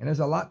for me. And there's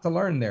a lot to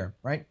learn there,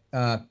 right?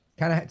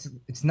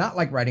 It's not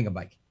like riding a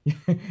bike.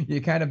 You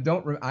kind of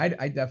don't.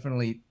 I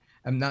definitely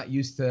am not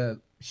used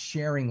to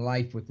sharing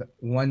life with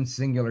one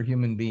singular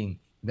human being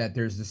that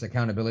there's this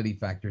accountability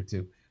factor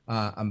to.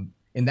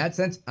 In that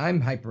sense, I'm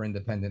hyper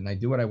independent and I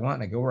do what I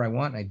want and I go where I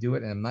want and I do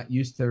it. And I'm not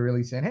used to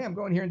really saying, hey, I'm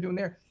going here and doing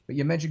there. But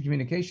you mentioned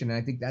communication, and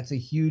I think that's a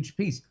huge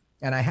piece.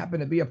 And I happen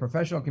to be a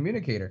professional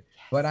communicator,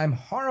 but I'm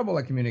horrible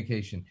at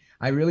communication.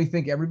 I really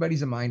think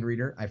everybody's a mind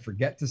reader. I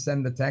forget to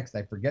send the text.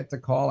 I forget to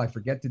call. I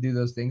forget to do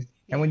those things.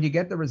 Yeah. And when you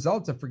get the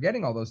results of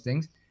forgetting all those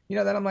things,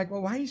 then I'm like,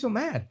 well, why are you so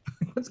mad?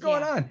 What's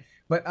going on?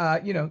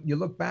 But, you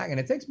look back, and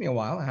it takes me a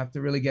while. I have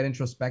to really get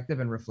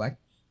introspective and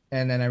reflect.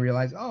 And then I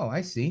realize, oh,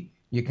 I see.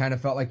 You kind of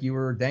felt like you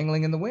were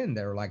dangling in the wind,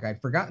 or like I'd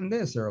forgotten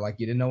this, or like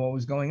you didn't know what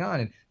was going on.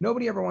 And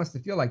nobody ever wants to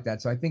feel like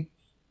that. So I think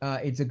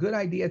it's a good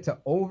idea to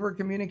over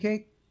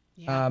communicate.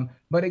 Yeah.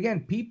 But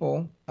again,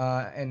 people,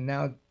 and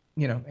now,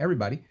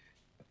 everybody,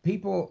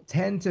 people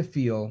tend to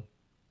feel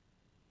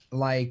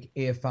like,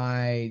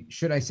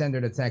 should I send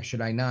her the text?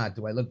 Should I not?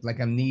 Do I look like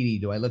I'm needy?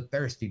 Do I look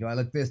thirsty? Do I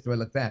look this? Do I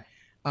look that?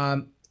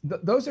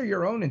 Those are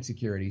your own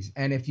insecurities.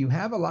 And if you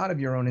have a lot of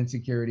your own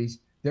insecurities,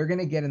 they're going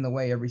to get in the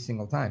way every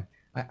single time.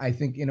 I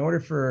think in order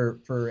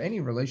for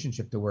any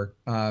relationship to work,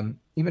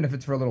 even if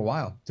it's for a little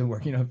while to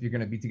work, if you're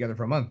going to be together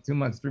for a month, 2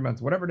 months, 3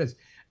 months, whatever it is,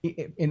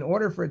 in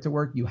order for it to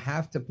work, you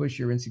have to push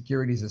your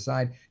insecurities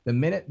aside. The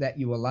minute that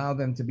you allow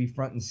them to be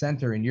front and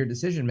center in your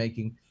decision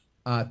making,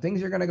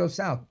 things are going to go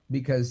south,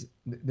 because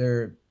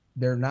they're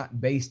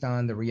not based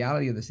on the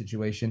reality of the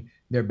situation.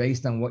 They're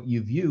based on what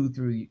you view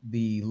through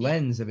the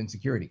lens of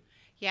insecurity.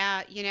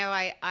 Yeah,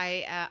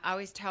 I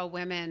always tell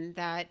women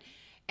that,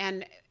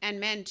 and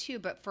men too,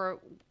 but for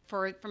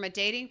from a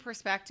dating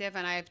perspective,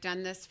 and I've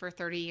done this for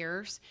 30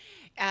 years,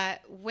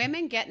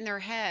 women get in their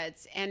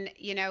heads, and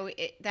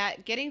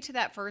that getting to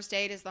that first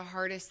date is the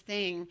hardest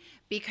thing,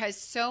 because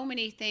so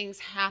many things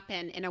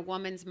happen in a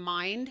woman's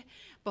mind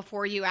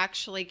before you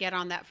actually get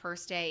on that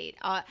first date.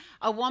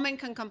 A woman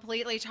can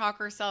completely talk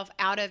herself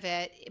out of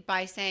it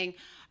by saying,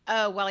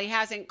 oh, well, he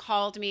hasn't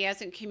called me,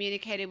 hasn't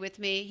communicated with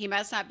me. He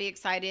must not be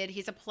excited.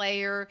 He's a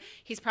player.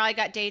 He's probably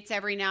got dates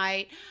every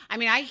night. I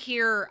mean, I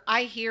hear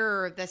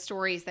the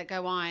stories that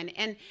go on.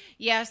 And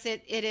yes,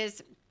 it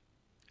is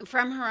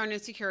from her own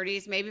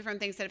insecurities, maybe from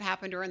things that have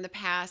happened to her in the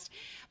past.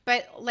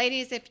 But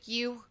ladies, if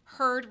you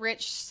heard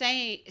Rich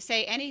say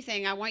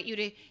anything, I want you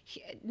to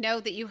know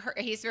that you heard,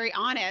 he's very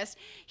honest.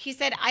 He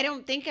said, I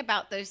don't think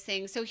about those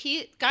things. So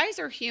guys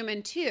are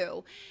human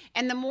too.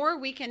 And the more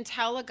we can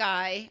tell a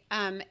guy,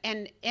 and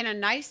in a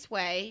nice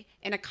way,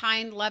 in a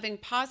kind, loving,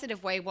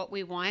 positive way, what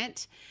we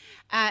want,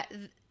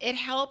 it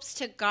helps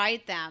to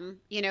guide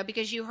them,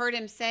 because you heard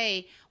him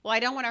say, well, I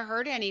don't want to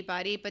hurt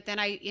anybody, but then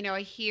I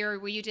hear,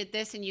 well, you did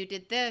this and you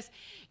did this,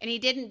 and he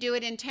didn't do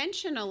it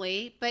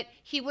intentionally, but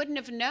he wouldn't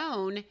have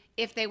known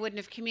if they wouldn't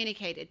have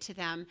communicated to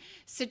them.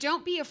 So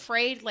don't be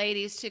afraid,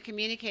 ladies, to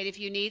communicate. If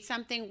you need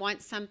something,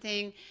 want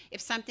something,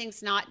 if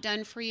something's not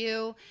done for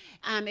you,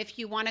 if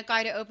you want a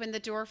guy to open the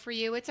door for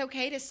you, it's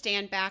okay to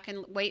stand back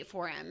and wait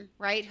for him,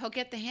 right? He'll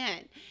get the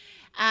hint.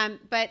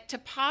 But to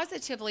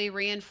positively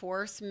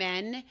reinforce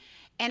men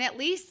and at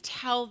least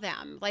tell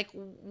them, like,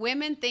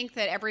 women think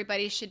that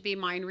everybody should be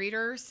mind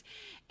readers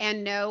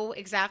and know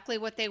exactly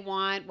what they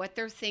want, what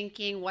they're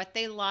thinking, what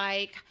they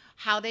like,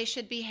 how they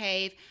should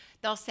behave.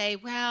 They'll say,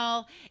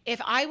 well,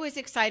 if I was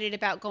excited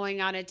about going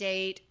on a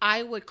date,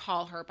 I would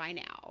call her by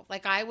now.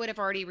 Like, I would have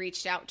already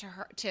reached out to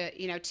her,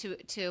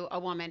 to a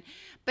woman,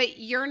 but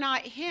you're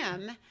not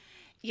him.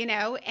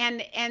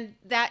 And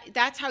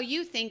that's how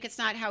you think. It's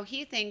not how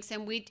he thinks.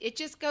 And it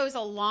just goes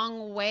a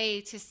long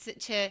way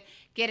to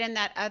get in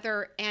that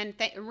other. And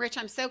Rich,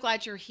 I'm so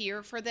glad you're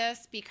here for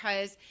this,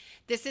 because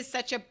this is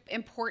such an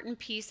important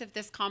piece of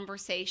this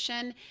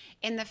conversation,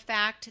 in the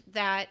fact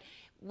that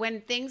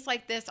when things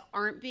like this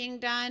aren't being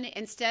done,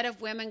 instead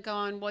of women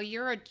going, well,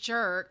 you're a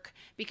jerk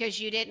because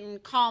you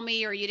didn't call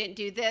me or you didn't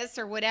do this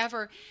or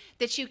whatever,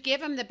 that you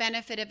give them the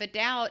benefit of a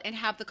doubt and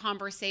have the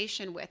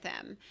conversation with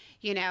them,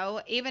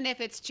 even if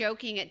it's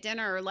joking at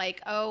dinner,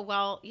 like, oh,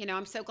 well,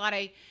 I'm so glad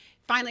I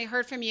finally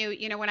heard from you,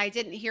 when I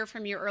didn't hear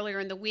from you earlier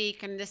in the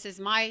week, and this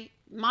is my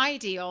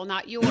deal,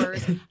 not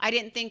yours. I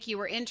didn't think you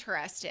were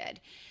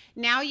interested.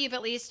 Now you've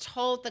at least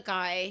told the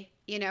guy,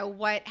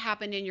 what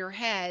happened in your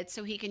head,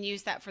 so he can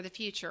use that for the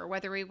future.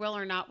 Whether he will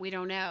or not, we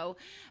don't know.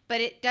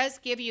 But it does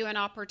give you an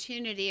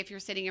opportunity, if you're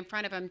sitting in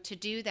front of him, to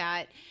do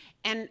that.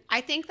 And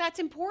I think that's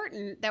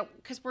important, that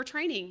because we're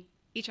training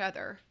each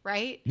other,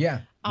 right?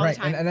 Yeah, all right.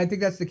 the time. And I think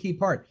that's the key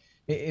part.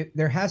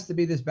 There has to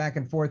be this back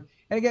and forth.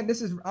 And again,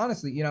 this is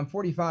honestly, I'm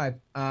 45.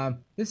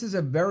 This is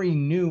a very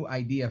new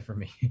idea for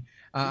me.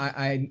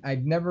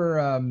 I'd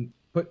never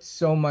put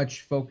so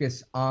much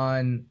focus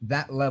on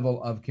that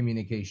level of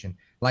communication,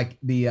 like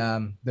the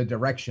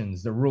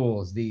directions, the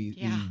rules,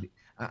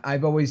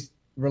 I've always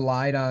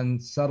relied on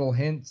subtle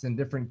hints and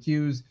different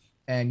cues,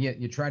 and yet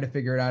you try to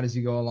figure it out as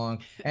you go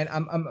along. And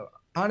I'm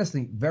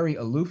honestly very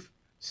aloof.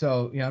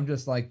 So, I'm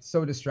just like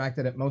so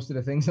distracted at most of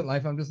the things in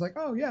life. I'm just like,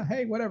 oh yeah,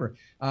 hey, whatever.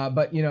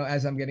 But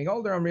as I'm getting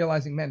older, I'm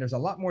realizing, man, there's a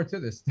lot more to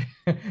this.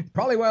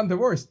 Probably why I'm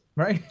divorced,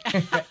 right?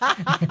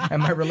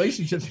 And my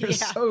relationships are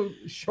so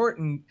short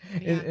in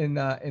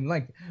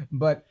length.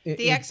 But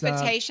the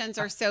expectations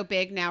are so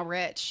big now,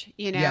 Rich.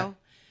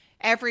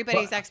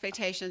 Everybody's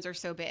expectations are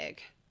so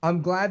big.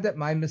 I'm glad that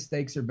my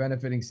mistakes are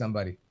benefiting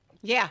somebody.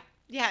 Yeah,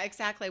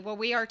 exactly. Well,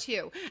 we are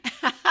too.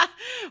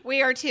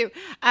 We are too.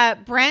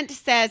 Brent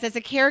says, as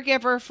a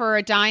caregiver for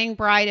a dying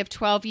bride of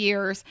 12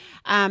 years,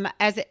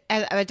 as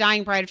a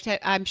dying bride,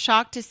 I'm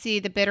shocked to see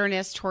the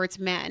bitterness towards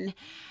men.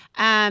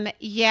 There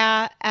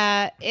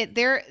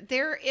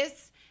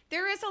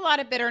is a lot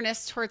of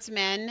bitterness towards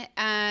men,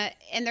 and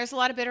there's a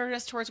lot of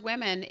bitterness towards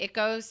women. It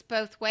goes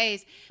both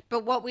ways.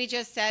 But what we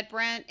just said,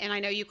 Brent, and I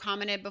know you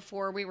commented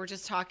before, we were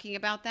just talking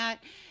about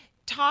that.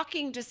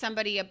 Talking to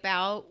somebody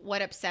about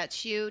what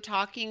upsets you,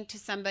 talking to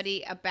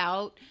somebody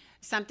about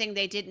something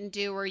they didn't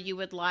do or you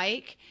would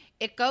like,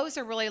 it goes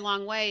a really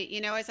long way.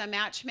 As a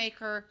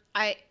matchmaker,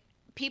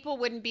 people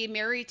wouldn't be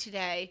married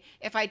today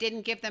if I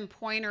didn't give them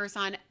pointers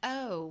on,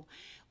 oh,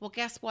 well,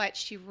 guess what?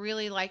 She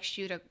really likes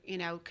you to,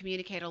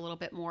 communicate a little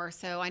bit more.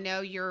 So I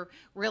know you're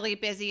really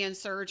busy in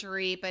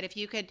surgery, but if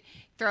you could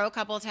throw a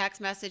couple of text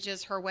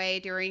messages her way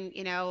during,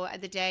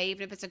 the day,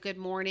 even if it's a good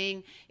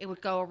morning, it would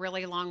go a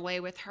really long way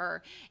with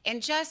her.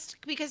 And just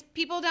because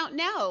people don't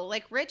know,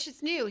 like Rich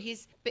is new. He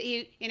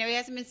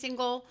hasn't been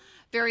single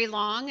very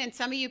long. And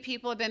some of you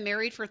people have been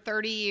married for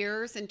 30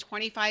 years and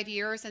 25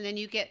 years. And then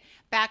you get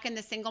back in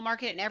the single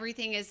market and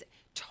everything is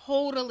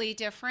totally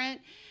different.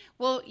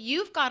 Well,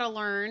 you've got to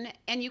learn,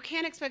 and you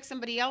can't expect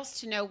somebody else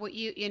to know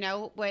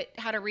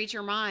how to read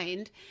your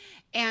mind.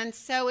 And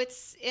so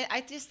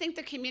I just think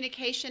the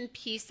communication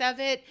piece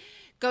of it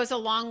goes a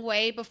long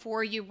way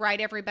before you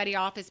write everybody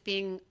off as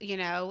being,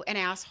 an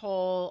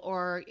asshole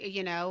or,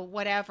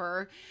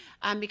 whatever,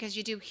 because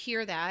you do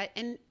hear that.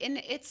 And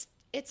it's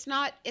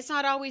not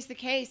always the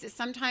case. It's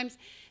sometimes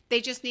they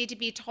just need to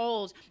be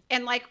told.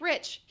 And like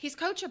Rich, he's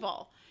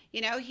coachable.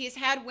 You know, he's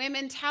had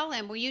women tell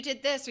him, well, you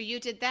did this or you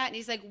did that. And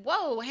he's like,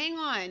 whoa, hang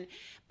on.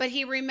 But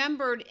he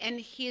remembered and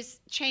he's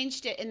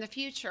changed it in the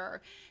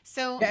future.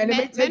 So Yeah, and it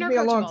may men take are me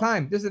a long coachable.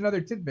 time. This is another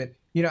tidbit.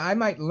 You know, I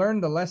might learn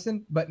the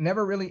lesson, but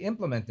never really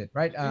implement it.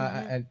 Right?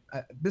 Hmm.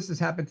 This has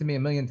happened to me a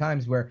million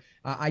times, where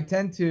I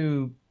tend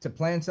to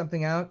plan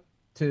something out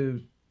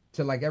to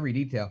like every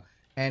detail,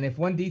 and if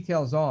one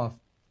detail's off,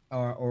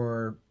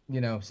 or you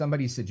know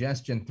somebody's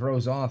suggestion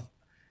throws off,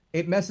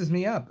 it messes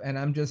me up, and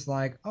I'm just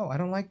like, oh, I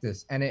don't like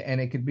this, and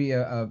it could be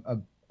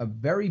a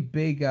very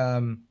big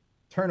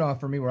turn off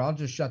for me, where I'll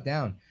just shut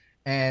down,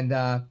 and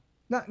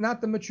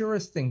not the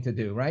maturest thing to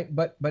do, right?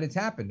 But it's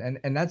happened,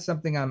 and that's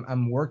something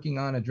I'm working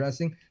on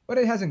addressing, but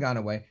it hasn't gone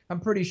away. I'm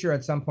pretty sure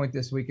at some point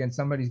this weekend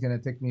somebody's gonna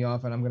tick me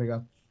off, and I'm gonna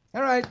go,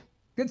 all right,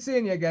 good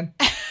seeing you again.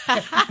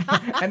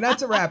 And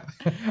that's a wrap.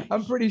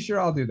 I'm pretty sure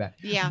I'll do that.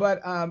 Yeah.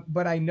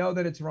 But I know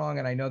that it's wrong,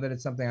 and I know that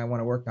it's something I want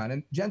to work on.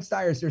 And Jen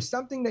Stiers, there's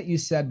something that you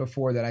said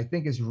before that I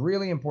think is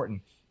really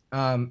important,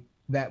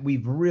 that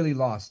we've really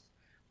lost,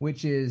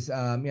 which is, you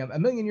know, a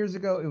million years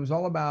ago it was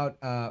all about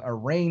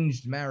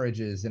arranged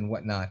marriages and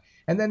whatnot,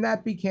 and then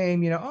that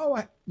became, you know,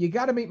 oh, you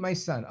got to meet my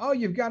son, oh,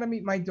 you've got to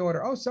meet my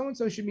daughter, oh, so and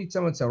so should meet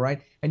so and so,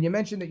 right? And you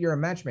mentioned that you're a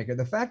matchmaker.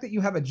 The fact that you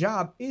have a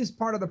job is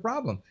part of the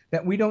problem,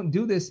 that we don't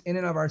do this in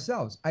and of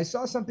ourselves. I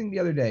saw something the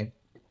other day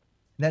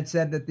that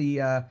said that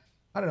the I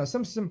don't know,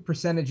 some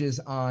percentages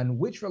on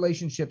which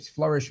relationships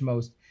flourish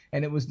most,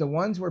 and it was the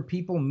ones where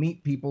people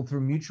meet people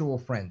through mutual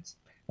friends,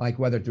 like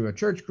whether through a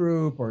church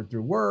group or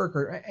through work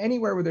or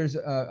anywhere where there's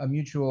a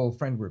mutual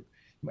friend group,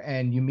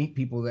 and you meet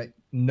people that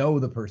know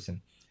the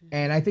person.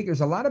 And I think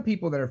there's a lot of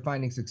people that are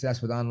finding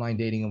success with online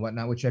dating and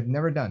whatnot, which I've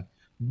never done.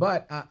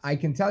 But I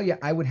can tell you,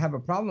 I would have a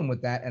problem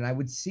with that, and I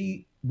would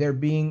see there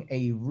being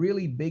a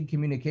really big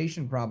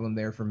communication problem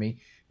there for me,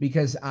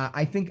 because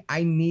I think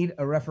I need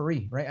a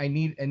referee, right? I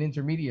need an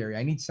intermediary.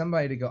 I need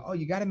somebody to go, oh,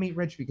 you got to meet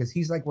Rich because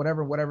he's like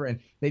whatever, whatever. And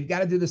they've got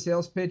to do the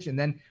sales pitch. And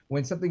then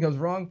when something goes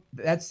wrong,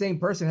 that same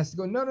person has to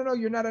go, no, no, no,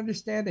 you're not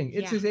understanding.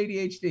 It's Yeah. his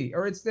ADHD,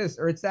 or it's this,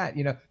 or it's that.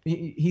 You know,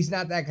 he's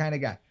not that kind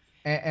of guy.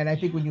 And I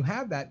think when you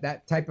have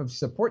that type of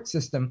support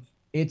system,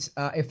 it's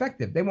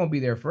effective. They won't be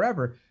there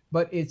forever,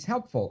 but it's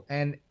helpful.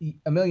 And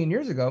a million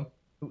years ago,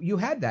 you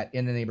had that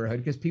in the neighborhood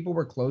because people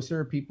were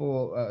closer,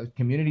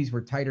 communities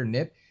were tighter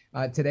knit.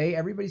 Today,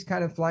 everybody's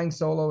kind of flying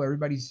solo.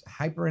 Everybody's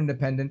hyper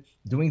independent,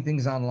 doing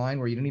things online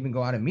where you don't even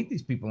go out and meet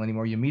these people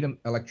anymore. You meet them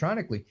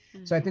electronically.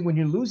 So I Hmm. think when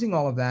you're losing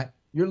all of that,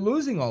 you're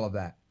losing all of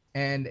that.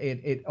 And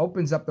it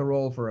opens up the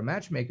role for a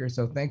matchmaker.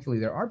 So thankfully,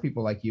 there are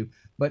people like you.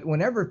 But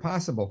whenever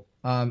possible,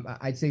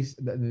 I'd say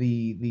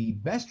the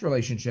best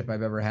relationship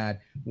I've ever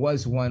had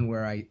was one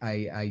where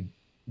I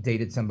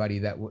dated somebody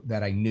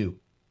that I knew,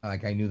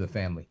 like I knew the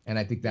family, and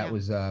I think that Yeah.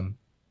 was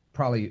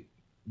probably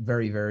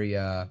very, very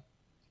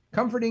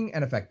comforting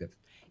and effective.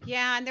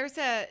 Yeah, and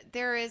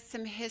there is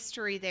some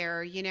history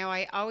there. You know,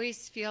 I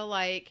always feel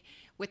like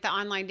with the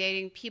online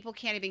dating, people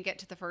can't even get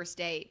to the first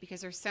date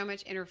because there's so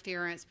much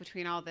interference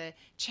between all the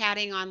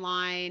chatting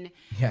online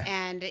Yeah.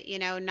 and, you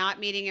know, not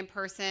meeting in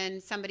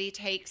person. Somebody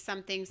takes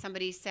something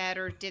somebody said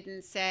or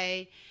didn't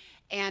say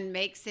and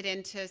makes it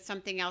into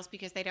something else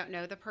because they don't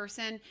know the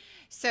person.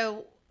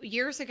 So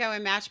years ago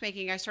in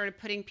matchmaking, I started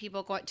putting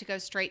people to go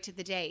straight to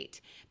the date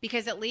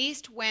because at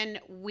least when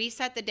we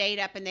set the date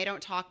up and they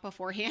don't talk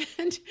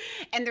beforehand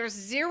and there's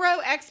zero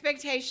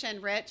expectation,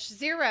 Rich,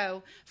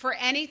 zero for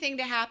anything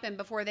to happen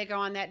before they go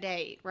on that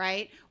date,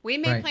 right? We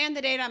may Right. plan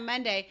the date on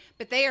Monday,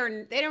 but they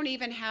don't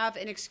even have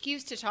an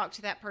excuse to talk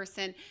to that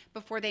person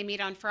before they meet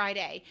on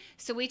Friday.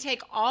 So we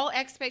take all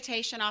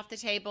expectation off the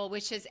table,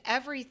 which is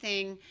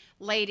everything,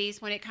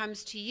 ladies, when it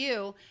comes to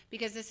you,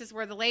 because this is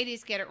where the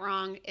ladies get it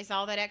wrong, is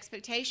all that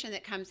expectation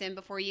that comes in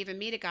before you even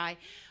meet a guy.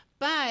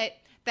 But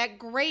that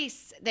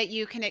grace that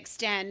you can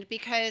extend,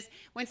 because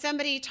when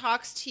somebody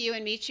talks to you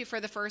and meets you for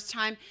the first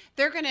time,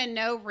 they're going to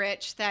know,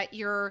 Rich, that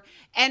you're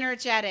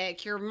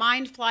energetic, your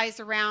mind flies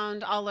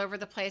around all over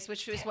the place,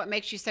 which is what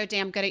makes you so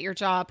damn good at your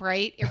job,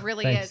 right? It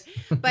really is.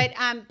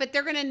 Thanks. But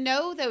they're going to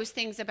know those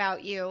things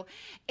about you.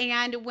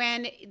 And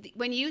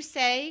when you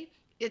say,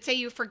 let's say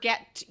you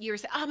forget, you're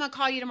oh, I'm gonna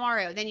call you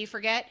tomorrow, then you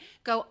forget,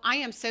 go, I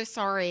am so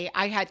sorry,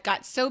 I had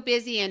got so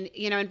busy and,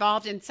 you know,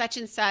 involved in such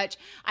and such,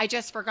 I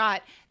just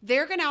forgot.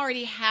 They're gonna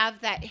already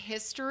have that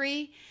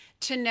history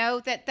to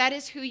know that that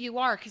is who you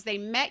are because they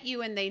met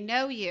you and they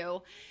know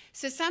you.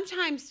 So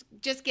sometimes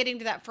just getting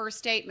to that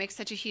first date makes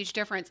such a huge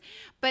difference.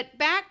 But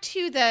back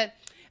to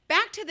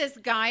this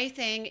guy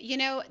thing, you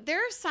know, there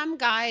are some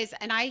guys,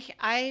 and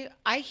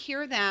I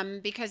hear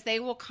them because they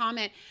will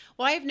comment,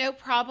 well, I have no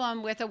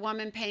problem with a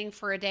woman paying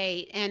for a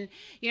date, and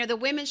you know, the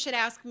women should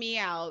ask me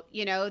out.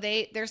 You know,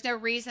 there's no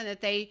reason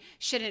that they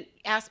shouldn't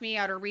ask me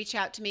out or reach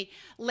out to me.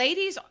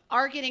 Ladies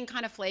are getting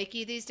kind of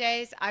flaky these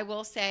days, I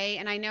will say,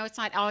 and I know it's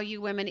not all you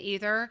women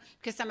either,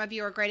 because some of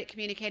you are great at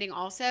communicating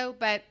also,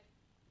 but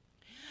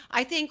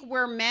I think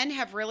where men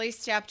have really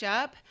stepped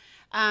up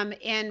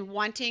in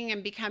wanting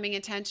and becoming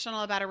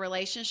intentional about a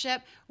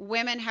relationship,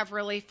 women have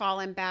really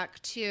fallen back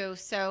too.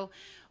 So,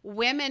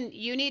 women,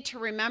 you need to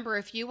remember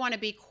if you want to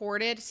be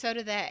courted, so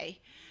do they.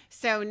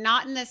 So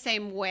not in the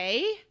same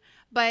way,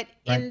 but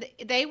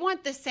they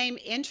want the same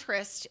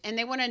interest, and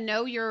they want to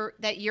know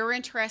that you're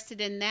interested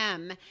in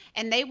them,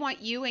 and they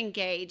want you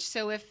engaged.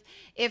 So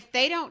if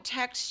they don't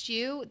text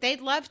you,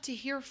 they'd love to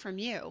hear from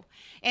you.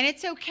 And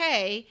it's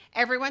okay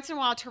every once in a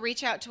while to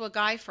reach out to a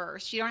guy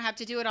first. You don't have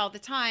to do it all the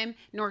time,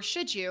 nor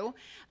should you,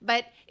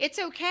 but it's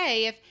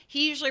okay if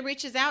he usually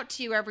reaches out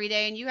to you every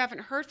day and you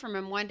haven't heard from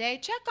him one day.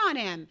 Check on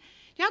him.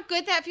 You know how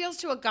good that feels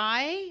to a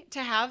guy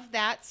to have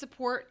that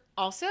support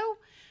also,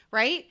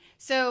 right?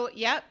 So,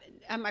 yep.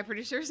 My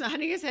producer's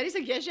nodding his head. He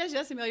said,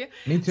 yes, Amelia.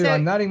 Me too.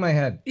 I'm nodding my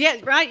head.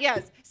 Yes, right.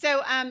 Yes.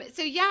 So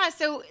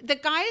the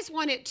guys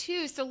want it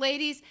too. So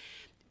ladies,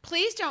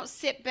 please don't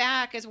sit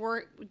back as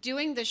we're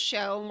doing the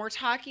show and we're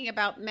talking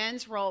about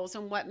men's roles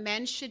and what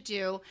men should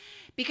do,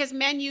 because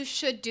men, you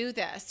should do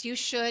this. You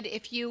should,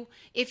 if you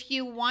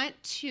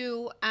want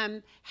to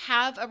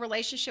have a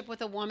relationship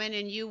with a woman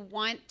and you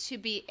want to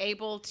be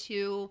able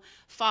to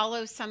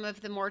follow some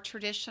of the more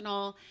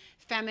traditional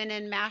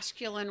feminine,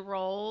 masculine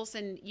roles,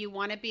 and you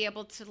want to be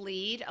able to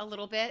lead a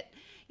little bit,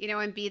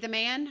 and be the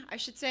man, I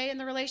should say, in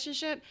the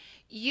relationship,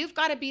 you've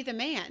got to be the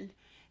man.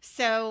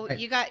 So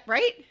you got,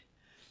 right?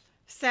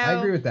 So I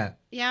agree with that.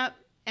 Yeah.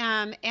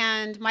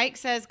 And Mike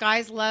says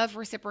guys love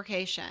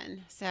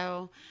reciprocation.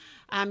 So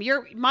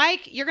you're going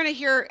to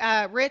hear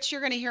Rich,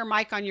 you're going to hear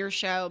Mike on your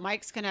show.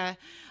 Mike's going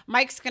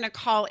to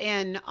call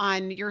in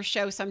on your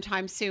show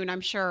sometime soon,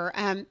 I'm sure.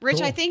 Rich,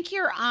 cool. I think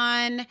you're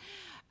on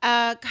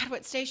God,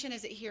 what station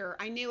is it here?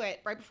 I knew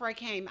it right before I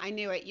came. I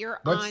knew it. You're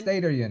on. What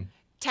state are you in?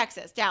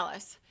 Texas,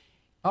 Dallas.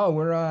 Oh,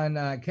 we're on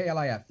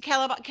KLIF.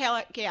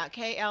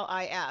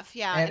 KLIF.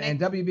 Yeah. And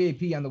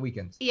WBAP on the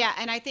weekends. Yeah.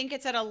 And I think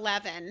it's at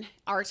 11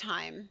 our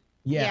time.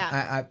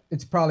 Yeah.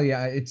 It's probably,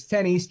 it's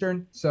 10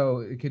 Eastern. So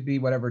it could be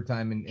whatever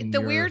time in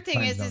the weird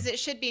thing is it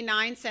should be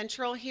 9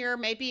 Central here.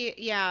 Maybe.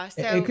 Yeah.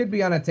 So it could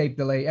be on a tape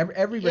delay.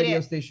 Every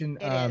radio station,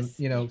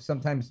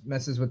 sometimes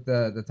messes with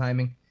the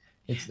timing.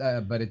 It's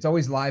but it's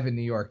always live in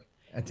New York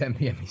at 10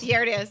 p.m.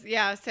 Here it is.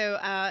 Yeah.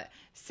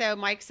 So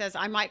Mike says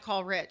I might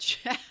call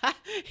Rich.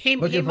 he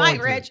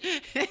might, Rich.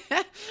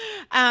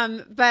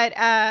 But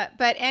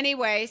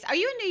anyways, are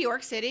you in New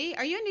York City?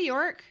 Are you in New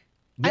York?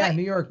 Yeah,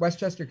 New York,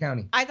 Westchester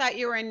County. I thought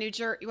you were in New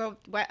Jersey. Well,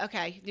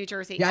 okay, New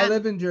Jersey. Yeah, I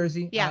live in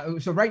Jersey. Yeah.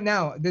 So right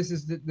now, this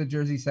is the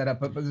Jersey setup,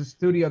 but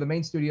the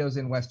main studio is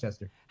in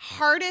Westchester.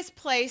 Hardest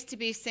place to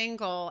be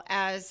single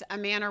as a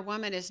man or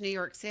woman is New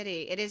York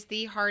City. It is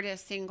the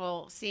hardest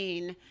single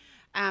scene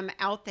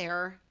out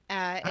there.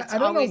 I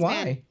don't know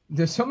why.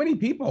 There's so many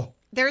people.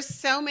 There's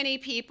so many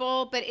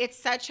people, but it's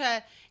such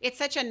a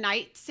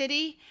night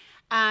city.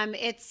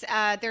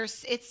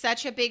 It's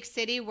such a big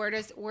city.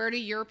 Where do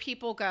your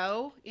people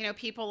go?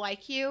 People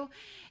like you,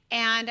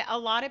 and a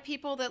lot of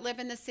people that live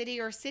in the city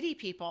are city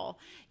people,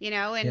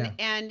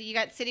 and you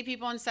got city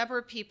people and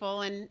suburb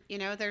people, and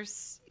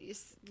there's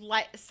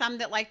some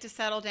that like to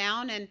settle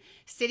down, and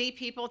city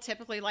people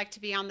typically like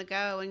to be on the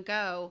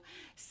go.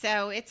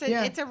 So it's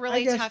a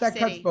really tough city. I guess that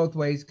cuts both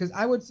ways, because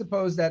I would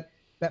suppose that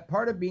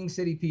part of being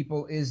city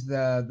people is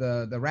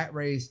the rat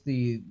race,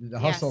 the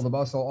hustle, the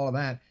bustle, all of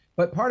that.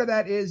 But part of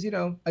that is,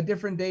 a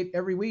different date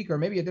every week, or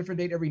maybe a different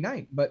date every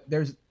night. But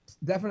there's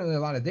definitely a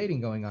lot of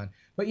dating going on.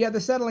 But yeah, the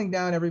settling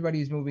down,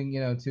 everybody's moving,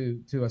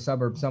 to a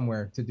suburb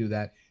somewhere to do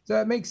that. So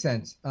it makes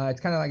sense.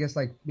 It's kind of, I guess,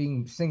 like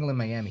being single in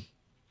Miami.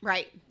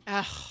 Right.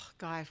 Oh,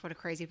 gosh, what a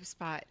crazy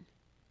spot.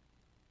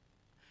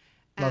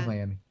 Love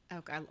Miami.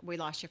 Oh, God, we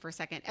lost you for a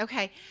second.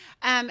 Okay.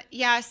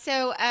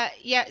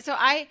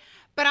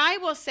 But I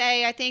will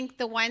say, I think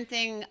the one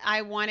thing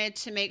I wanted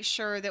to make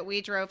sure that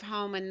we drove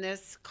home in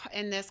this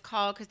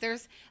call, because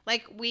there's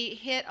we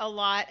hit a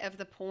lot of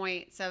the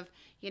points of,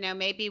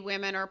 maybe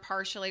women are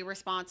partially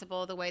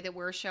responsible the way that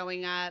we're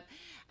showing up.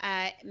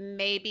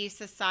 Maybe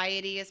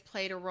society has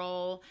played a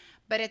role.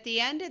 But at the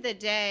end of the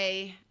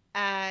day,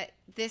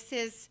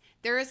 there's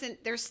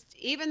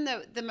even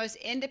the most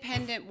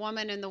independent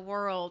woman in the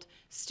world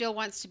still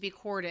wants to be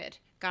courted,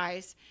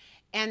 guys.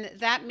 And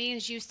that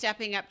means you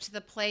stepping up to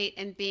the plate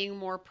and being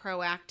more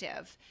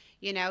proactive.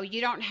 You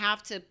don't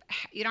have to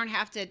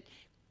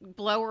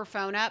blow her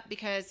phone up,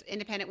 because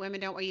independent women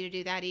don't want you to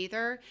do that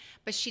either.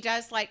 But she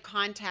does like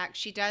contact.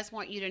 She does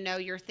want you to know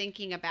you're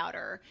thinking about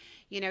her.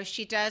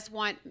 She does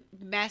want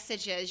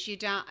messages.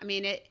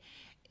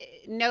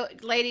 No,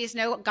 ladies,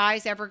 no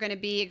guy's ever going to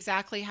be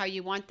exactly how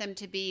you want them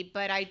to be.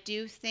 But I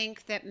do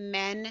think that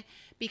men,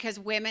 because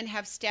women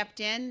have stepped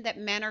in, that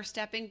men are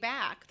stepping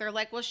back. They're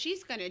like, well,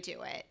 she's going to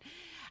do it.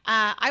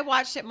 I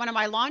watched at one of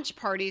my launch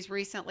parties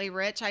recently,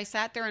 Rich. I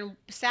sat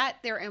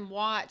there and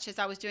watched as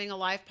I was doing a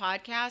live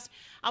podcast.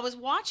 I was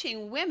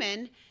watching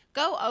women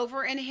go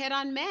over and hit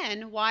on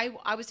men while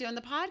I was doing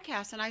the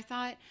podcast. And I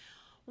thought,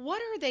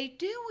 what are they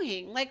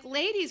doing? Like,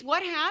 ladies,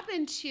 what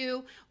happened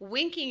to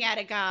winking at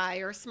a guy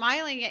or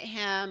smiling at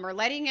him or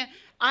letting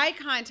eye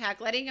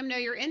contact, letting him know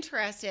you're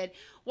interested?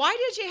 Why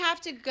did you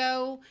have to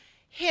go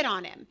hit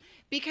on him?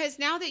 because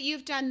now that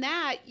you've done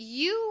that,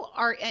 you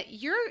are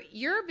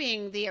you're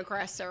being the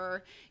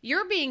aggressor.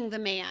 You're being the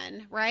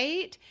man,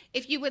 right?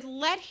 If you would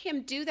let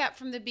him do that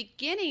from the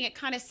beginning, it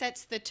kind of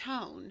sets the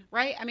tone,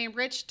 right? I mean,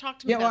 Rich, talk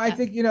to me Yeah, well, about I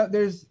that.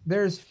 think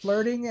there's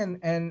flirting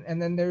and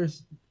then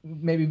there's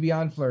maybe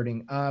beyond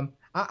flirting.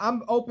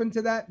 I'm open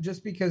to that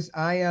just because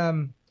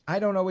I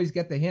don't always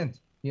get the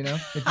hint.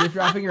 If you're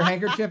dropping your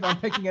handkerchief, I'm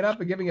picking it up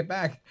and giving it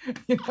back.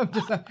 I'm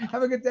just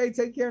have a good day,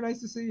 take care, nice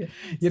to see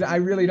you. I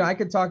So really don't. funny. I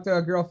could talk to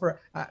a girl for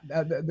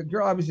the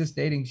girl I was just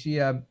dating.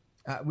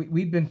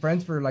 We'd been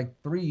friends for like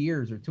 3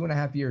 years or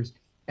 2.5 years,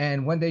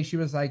 and one day she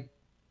was like,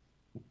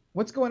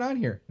 what's going on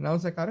here? And I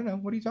was like, I don't know.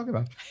 What are you talking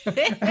about?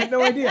 I had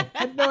no idea.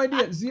 Had no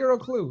idea. Zero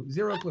clue.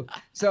 Zero clue.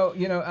 So,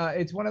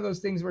 it's one of those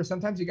things where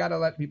sometimes you got to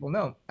let people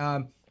know.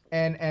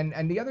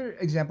 And the other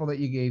example that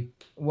you gave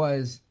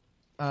was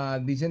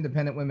these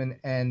independent women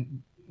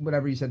and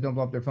whatever you said, don't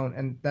blow up their phone.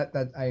 And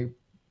that I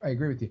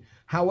agree with you.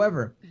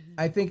 However,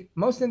 I think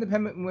most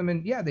independent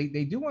women, yeah, they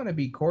do want to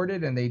be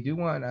courted and they do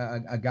want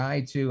a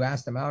guy to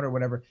ask them out or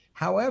whatever.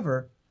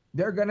 However,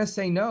 they're going to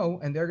say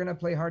no and they're going to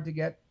play hard to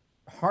get,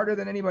 harder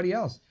than anybody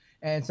else.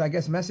 And so I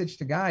guess message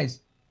to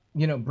guys,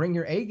 bring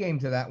your A game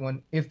to that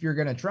one if you're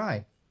going to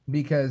try,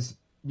 because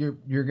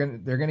they're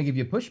going to give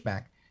you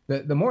pushback.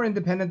 The more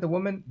independent the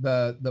woman,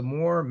 the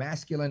more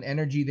masculine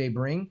energy they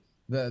bring,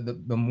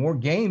 the more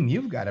game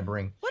you've got to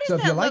bring. What So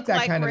does if you that like look that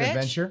like, kind of Rich?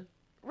 adventure,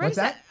 What what's is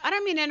that? that? I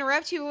don't mean to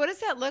interrupt you, but what does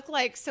that look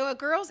like? So a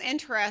girl's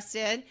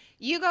interested,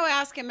 you go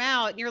ask him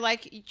out, and you're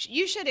like,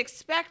 you should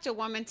expect a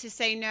woman to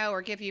say no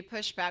or give you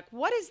pushback.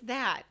 What is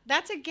that?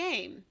 That's a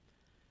game.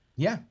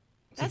 Yeah,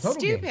 it's a That's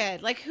total game.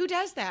 stupid. Like, who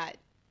does that?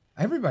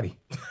 Everybody,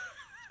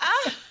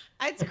 Ah,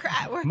 it's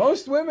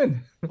most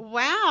women.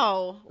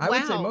 wow, I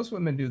would say wow. most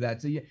women do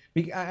that. So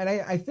and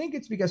I think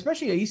it's because,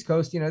 especially East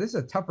Coast, this is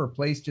a tougher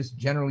place. Just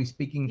generally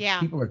speaking, Yeah,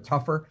 people are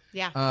tougher.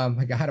 yeah.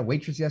 Like I had a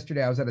waitress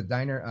yesterday. I was at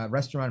a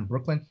restaurant in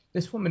Brooklyn.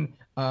 This woman,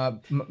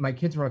 my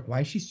kids were like,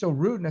 "Why is she so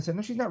rude?" And I said,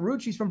 "No, she's not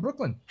rude. She's from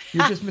Brooklyn.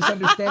 You're just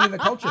misunderstanding the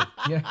culture."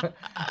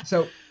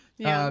 So,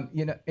 Yeah.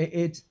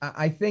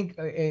 I think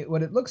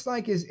what it looks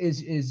like is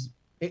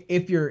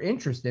if you're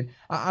interested.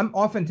 I'm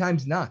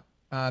oftentimes not,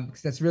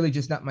 because that's really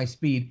just not my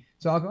speed.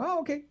 So I'll go, oh,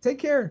 okay, take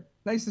care.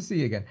 Nice to see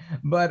you again.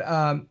 But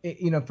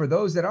for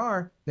those that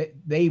are,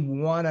 they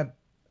want to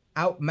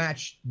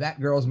outmatch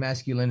that girl's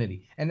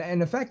masculinity, and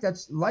in fact,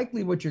 that's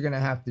likely what you're going to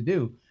have to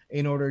do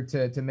in order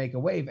to make a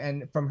wave.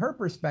 And from her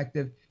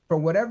perspective, for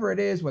whatever it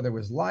is, whether it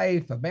was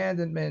life,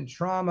 abandonment,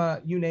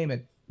 trauma, you name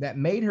it, that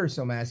made her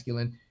so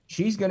masculine,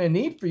 she's going to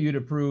need for you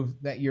to prove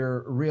that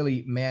you're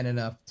really man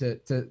enough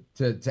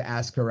to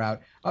ask her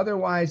out.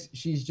 Otherwise,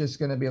 she's just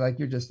going to be like,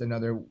 you're just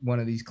another one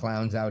of these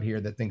clowns out here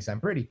that thinks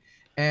I'm pretty.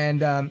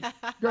 And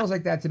girls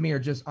like that to me are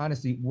just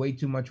honestly way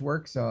too much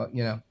work. So,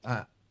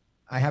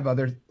 I have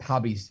other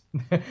hobbies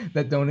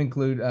that don't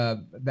include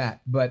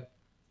that, but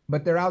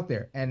they're out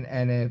there.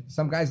 And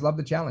some guys love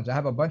the challenge. I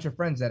have a bunch of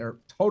friends that are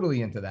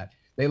totally into that.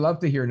 They love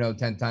to hear no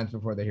 10 times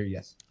before they hear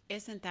yes.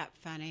 Isn't that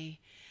funny?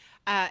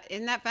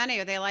 Isn't that funny?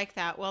 Or they like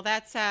that? Well,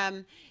 that's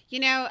I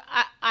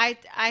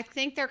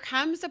think there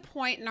comes a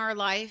point in our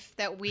life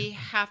that we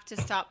have to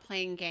stop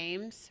playing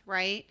games,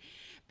 right?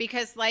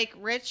 Because like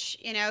Rich,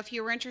 if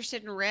you were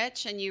interested in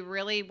Rich and you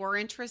really were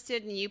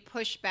interested and you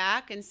pushed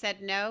back and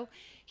said no,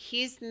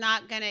 he's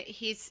not gonna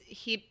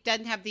he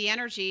doesn't have the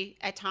energy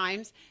at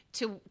times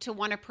to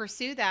want to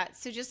pursue that.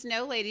 So just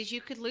know, ladies, you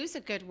could lose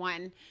a good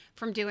one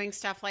from doing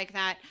stuff like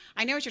that.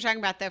 I know what you're talking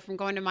about though, from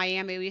going to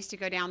Miami. We used to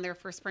go down there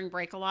for spring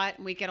break a lot,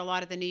 and we get a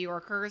lot of the New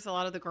Yorkers, a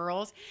lot of the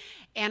girls.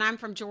 And I'm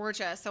from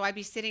Georgia, so I'd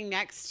be sitting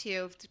next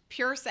to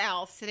pure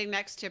South, sitting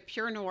next to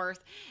pure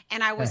North,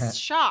 and I was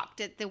shocked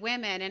at the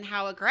women and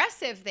how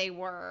aggressive they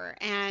were,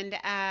 and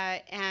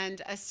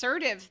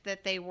assertive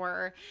that they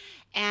were,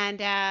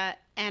 and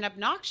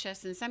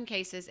obnoxious in some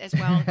cases as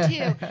well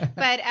too.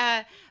 But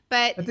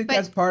I think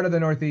that's part of the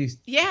Northeast.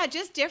 yeah,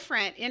 just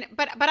different.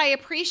 But I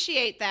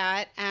appreciate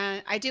that,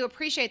 and I do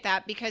appreciate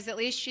that, because at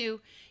least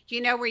you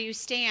know where you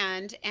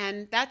stand,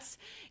 and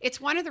it's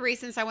one of the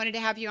reasons I wanted to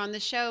have you on the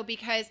show,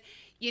 because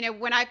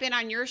when I've been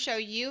on your show,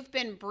 you've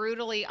been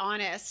brutally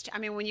honest. I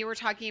mean, when you were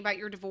talking about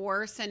your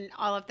divorce and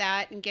all of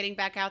that and getting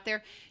back out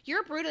there,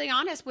 you're brutally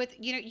honest with,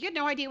 you had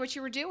no idea what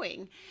you were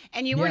doing,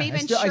 and you weren't Yeah,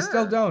 even sure. I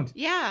still don't.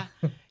 Yeah.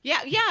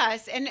 Yeah,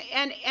 yes. And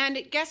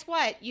guess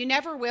what? You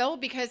never will,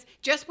 because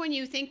just when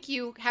you think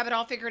you have it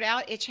all figured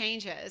out, it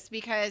changes,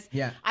 because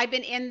Yeah. I've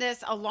been in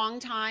this a long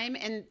time,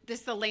 and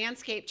the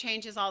landscape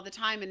changes all the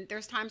time, and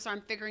there's times where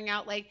I'm figuring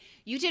out, like,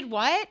 you did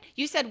what?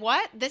 You said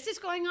what? This is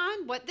going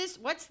on?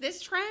 What's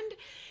this trend?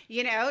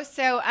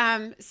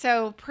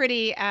 So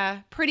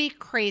pretty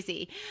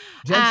crazy.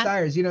 Jen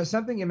Uh, Stiers,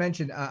 something you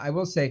mentioned, I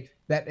will say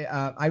that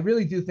I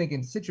really do think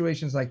in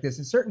situations like this,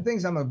 in certain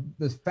things, I'm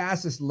the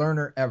fastest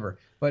learner ever,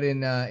 but in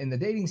the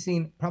dating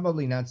scene,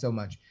 probably not so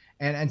much.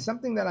 And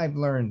something that I've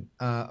learned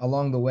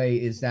along the way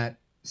is that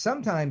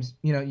sometimes,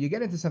 you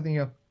get into something,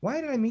 you go, why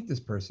did I meet this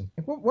person?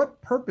 Like,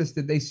 what purpose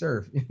did they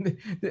serve?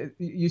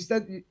 You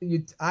said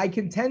I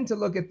can tend to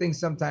look at things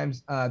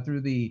sometimes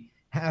through the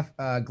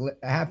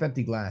half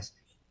empty glass.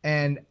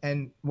 And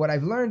what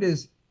I've learned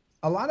is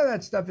a lot of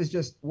that stuff is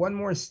just one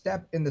more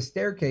step in the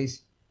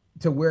staircase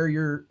to where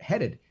you're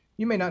headed.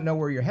 You may not know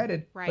where you're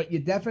headed, Right. but you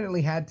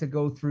definitely had to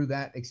go through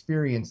that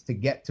experience to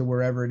get to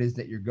wherever it is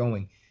that you're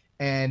going.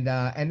 And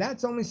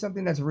that's only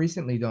something that's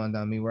recently dawned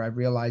on me, where I've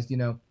realized,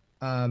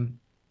 um,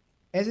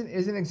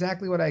 isn't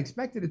exactly what I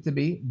expected it to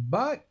be,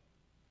 but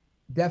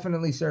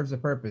definitely serves a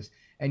purpose.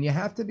 And you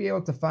have to be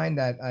able to find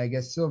that, I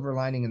guess, silver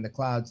lining in the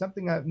cloud,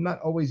 something I'm not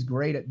always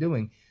great at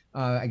doing.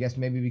 I guess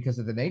maybe because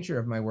of the nature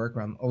of my work,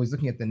 where I'm always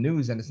looking at the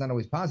news and it's not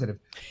always positive.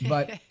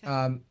 But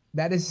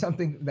that is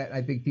something that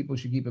I think people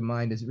should keep in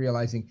mind, is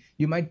realizing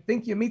you might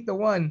think you meet the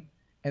one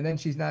and then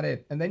she's not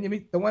it. And then you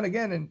meet the one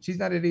again and she's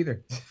not it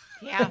either.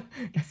 Yeah,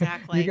 You're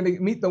exactly. going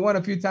to meet the one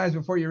a few times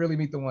before you really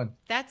meet the one.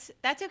 That's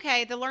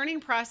okay. The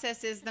learning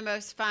process is the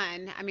most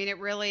fun. I mean, it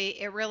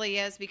really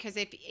is, because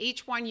if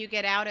each one you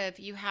get out of,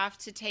 you have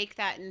to take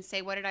that and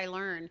say, what did I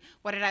learn?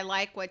 What did I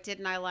like? What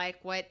didn't I like?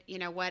 What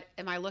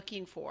am I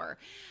looking for?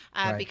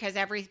 Right. Because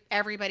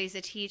everybody's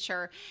a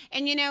teacher.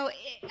 And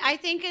I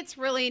think it's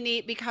really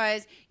neat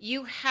because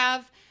you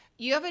have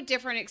a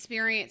different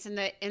experience in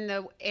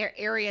the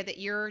area that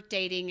you're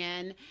dating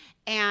in,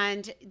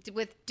 and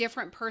with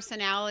different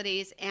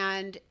personalities.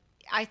 And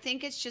I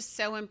think it's just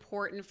so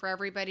important for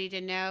everybody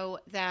to know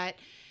that,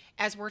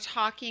 as we're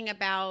talking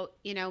about,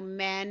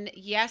 men,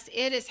 yes,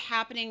 it is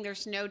happening.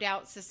 There's no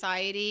doubt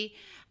society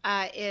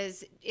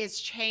is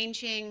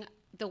changing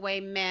the way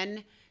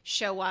men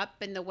show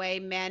up and the way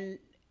men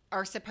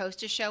are supposed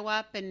to show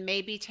up, and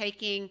maybe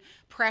taking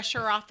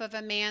pressure off of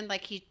a man,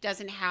 like he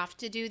doesn't have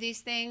to do these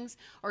things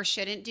or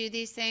shouldn't do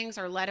these things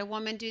or let a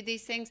woman do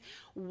these things,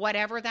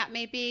 whatever that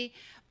may be.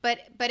 But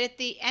at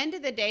the end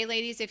of the day,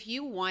 ladies, if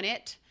you want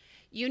it,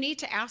 you need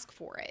to ask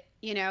for it.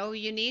 You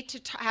need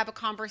to have a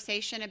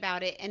conversation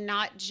about it, and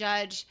not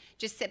just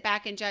sit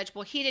back and judge.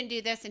 Well, he didn't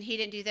do this and he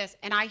didn't do this.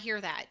 And I hear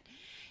that.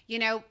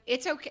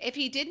 It's okay if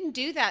he didn't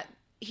do that.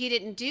 He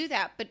didn't do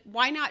that, but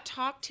why not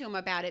talk to him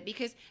about it?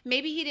 Because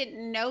maybe he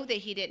didn't know that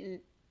he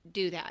didn't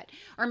do that,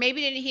 or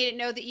maybe he didn't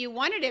know that you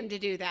wanted him to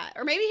do that,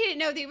 or maybe he didn't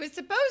know that he was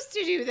supposed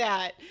to do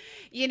that.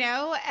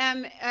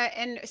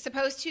 And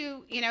supposed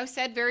to,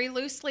 said very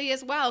loosely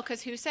as well,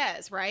 because who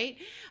says, right?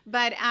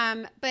 But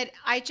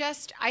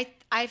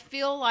I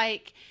feel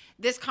like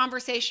this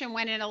conversation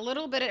went in a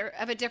little bit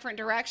of a different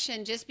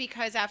direction, just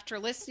because after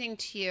listening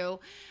to you,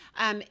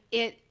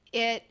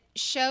 it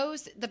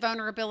shows the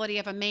vulnerability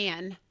of a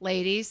man,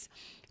 ladies,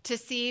 to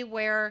see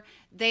where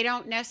they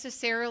don't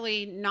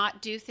necessarily not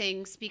do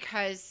things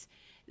because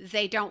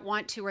they don't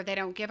want to, or they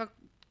don't give a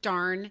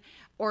darn,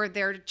 or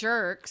they're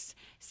jerks.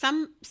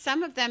 Some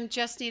of them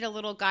just need a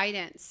little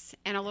guidance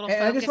and a little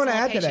And I focus just want and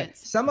to a add little to that.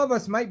 patience. Some of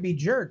us might be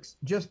jerks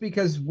just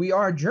because we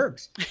are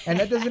jerks, and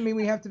that doesn't mean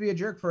we have to be a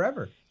jerk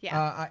forever.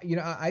 Yeah.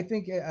 I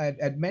think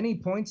at many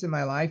points in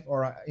my life,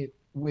 or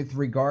with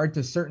regard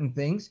to certain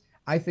things,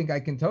 I think I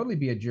can totally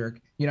be a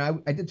jerk.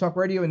 I did talk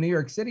radio in New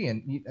York City,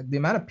 and the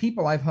amount of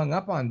people I've hung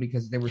up on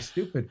because they were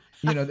stupid.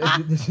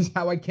 This is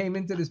how I came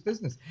into this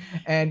business.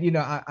 And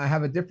I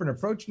have a different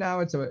approach now.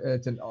 It's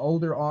an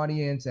older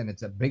audience and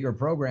it's a bigger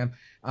program.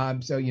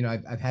 So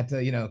I've had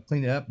to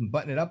clean it up and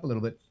button it up a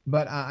little bit.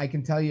 But I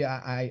can tell you,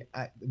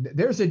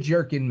 there's a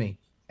jerk in me,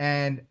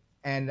 and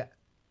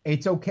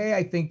it's okay,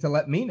 I think, to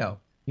let me know.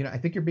 I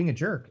think you're being a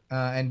jerk.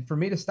 And for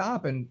me to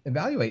stop and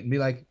evaluate and be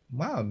like,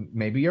 wow,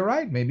 maybe you're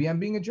right. Maybe I'm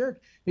being a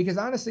jerk. Because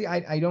honestly,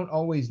 I don't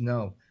always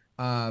know.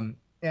 And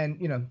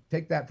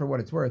take that for what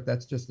it's worth.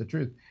 That's just the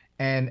truth.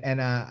 And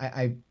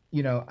I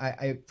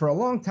for a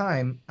long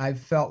time, I've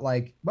felt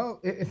like, well,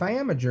 if I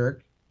am a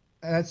jerk,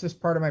 and that's just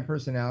part of my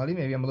personality.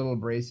 Maybe I'm a little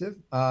abrasive.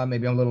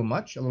 Maybe I'm a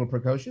little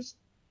precocious.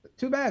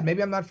 Too bad.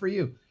 Maybe I'm not for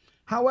you.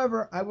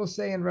 However, I will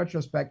say in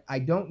retrospect, I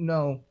don't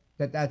know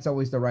that that's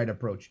always the right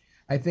approach.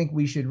 I think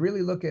we should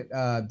really look at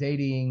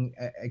dating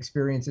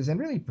experiences, and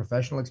really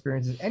professional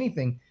experiences,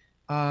 anything,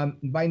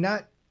 by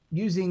not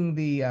using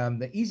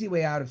the easy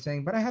way out of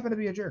saying, but I happen to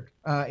be a jerk.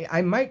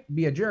 I might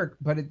be a jerk,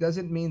 but it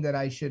doesn't mean that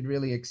I should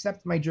really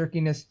accept my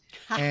jerkiness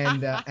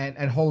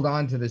and hold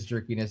on to this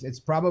jerkiness. It's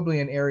probably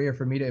an area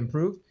for me to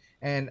improve,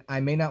 and I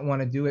may not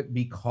want to do it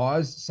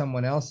because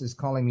someone else is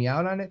calling me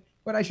out on it,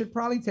 but I should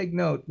probably take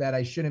note that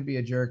I shouldn't be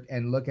a jerk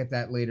and look at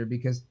that later,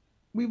 because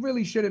we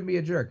really shouldn't be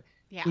a jerk,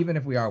 Yeah. even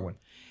if we are one.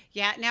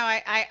 Yeah, no,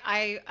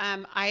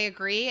 I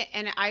agree,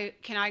 and I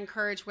cannot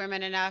encourage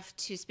women enough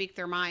to speak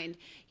their mind.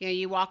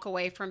 You walk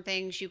away from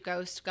things, you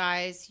ghost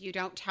guys, you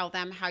don't tell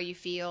them how you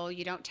feel,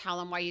 you don't tell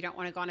them why you don't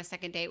want to go on a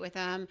second date with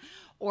them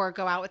or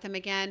go out with them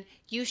again.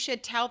 You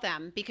should tell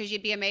them, because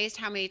you'd be amazed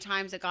how many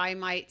times a guy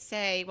might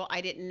say, "Well, I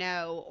didn't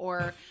know,"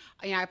 or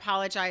I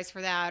apologize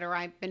for that, or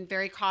I've been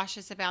very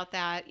cautious about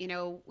that,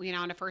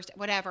 on a first,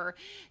 whatever.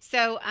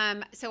 So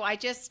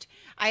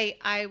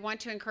I want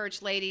to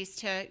encourage ladies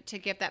to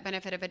give that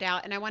benefit of a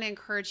doubt. And I want to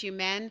encourage you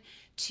men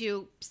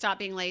to stop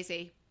being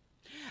lazy,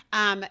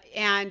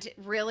 and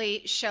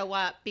really show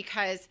up,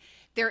 because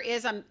there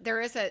is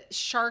a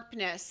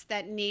sharpness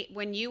that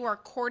when you are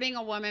courting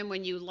a woman,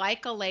 when you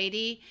like a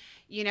lady,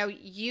 you know,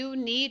 you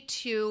need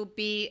to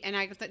be, and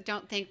I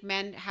don't think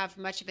men have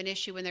much of an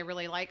issue when they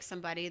really like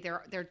somebody.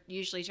 They're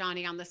usually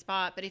Johnny on the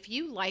spot. But if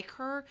you like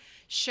her,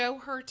 show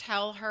her,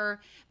 tell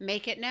her,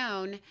 make it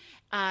known,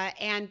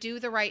 and do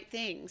the right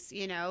things.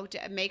 You know,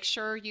 to make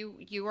sure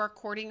you are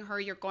courting her,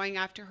 you're going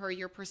after her,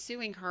 you're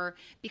pursuing her,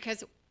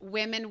 because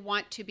women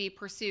want to be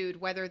pursued,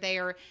 whether they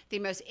are the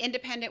most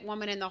independent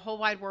woman in the whole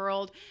wide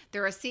world,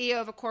 they're a CEO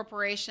of a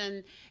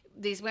corporation.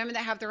 These women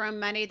that have their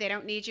own money, they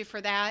don't need you for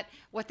that.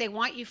 What they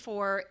want you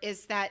for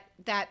is that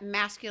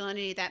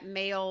masculinity, that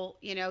male,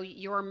 you know,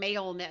 your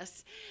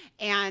maleness.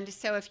 And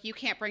so if you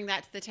can't bring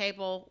that to the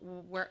table,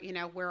 where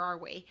are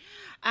we?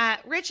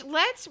 Rich,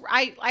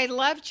 I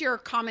loved your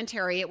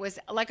commentary. It was,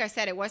 like I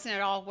said, it wasn't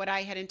at all what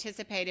I had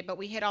anticipated, but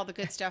we hit all the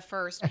good stuff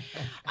first.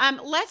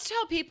 Let's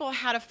tell people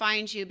how to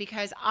find you,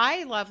 because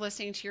I love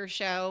listening to your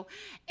show.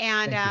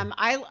 And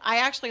I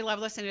actually love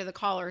listening to the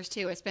callers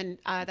too. It's been,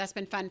 that's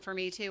been fun for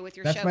me too with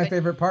your show. That's my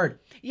favorite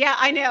part. Yeah,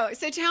 I know.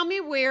 So tell me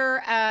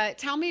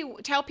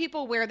tell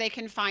people where they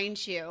can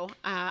find you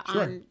Sure.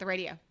 on the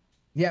radio.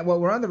 Yeah, well,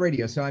 we're on the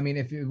radio, so I mean,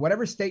 if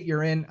whatever state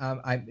you're in,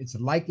 it's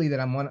likely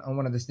that I'm on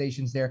one of the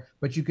stations there.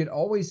 But you could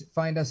always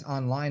find us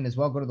online as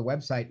well. Go to the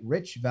website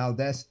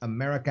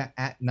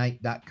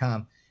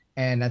richvaldesamericaatnight.com,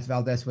 and that's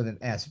Valdez with an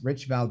S.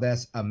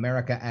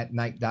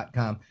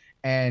 richvaldesamericaatnight.com.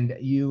 And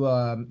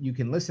you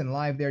can listen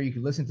live there. You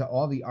can listen to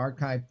all the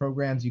archive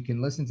programs. You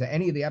can listen to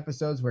any of the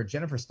episodes where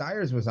Jennifer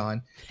Stiers was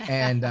on,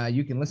 and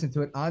you can listen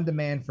to it on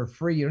demand for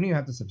free. You don't even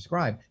have to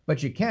subscribe,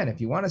 but you can.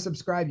 If you want to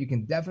subscribe, you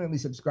can definitely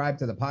subscribe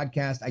to the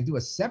podcast. I do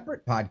a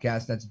separate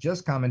podcast that's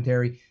just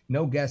commentary,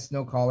 no guests,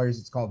 no callers.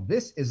 It's called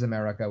This Is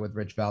America with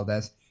Rich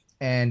Valdez.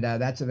 And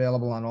that's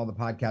available on all the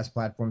podcast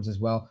platforms as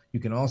well. You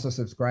can also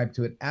subscribe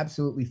to it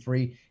absolutely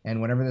free.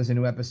 And whenever there's a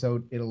new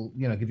episode, it'll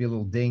give you a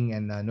little ding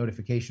and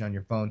notification on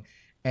your phone.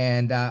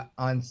 And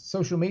on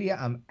social media,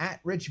 I'm at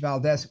Rich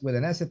Valdez with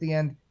an S at the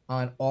end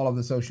on all of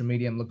the social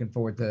media. I'm looking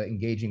forward to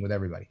engaging with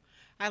everybody.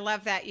 I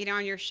love that. You know,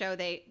 on your show,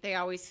 they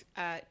always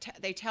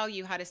they tell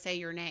you how to say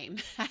your name.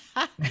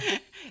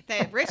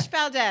 Rich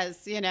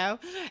Valdez, you know,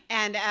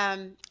 and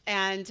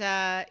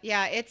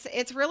yeah,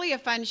 it's really a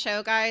fun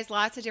show, guys.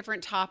 Lots of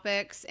different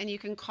topics, and you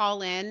can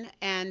call in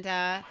and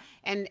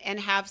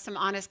have some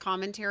honest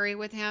commentary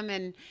with him.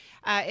 And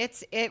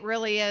it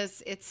really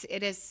is.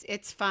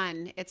 It's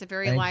fun. It's a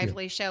very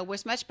lively show. It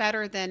was much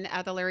better than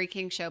the Larry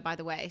King show, by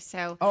the way.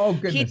 So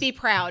he'd be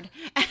proud.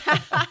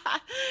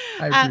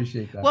 I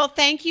appreciate that. Well,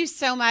 thank you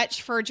so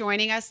much for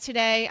joining us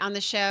today on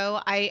the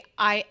show.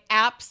 I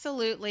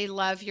absolutely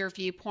love your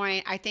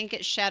viewpoint. I think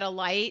it shed a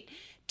light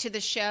to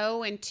the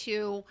show and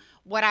to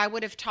what I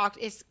would have talked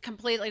is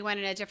completely went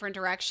in a different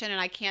direction. And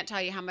I can't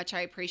tell you how much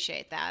I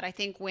appreciate that. I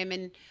think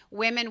women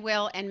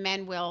will, and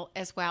men will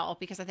as well,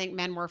 because I think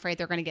men were afraid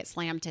they're going to get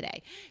slammed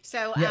today.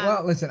 So, yeah,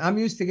 well, listen, I'm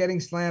used to getting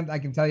slammed. I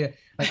can tell you,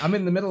 like, I'm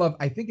in the middle of,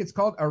 I think it's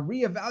called a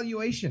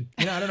reevaluation.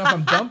 You know, I don't know if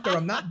I'm dumped or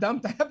I'm not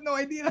dumped. I have no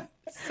idea.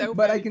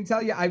 But I can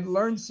tell you, I've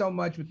learned so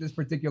much with this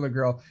particular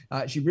girl.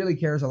 She really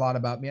cares a lot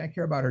about me. I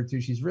care about her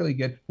too. She's really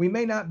good. We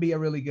may not be a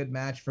really good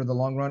match for the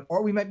long run,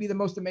 or we might be the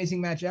most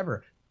amazing match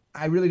ever.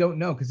 I really don't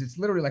know, because it's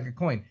literally like a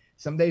coin.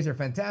 Some days are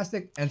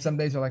fantastic, and some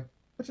days are like,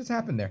 what just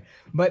happened there?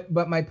 But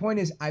my point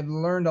is, I've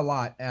learned a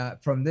lot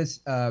from this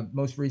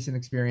most recent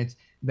experience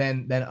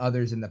than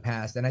others in the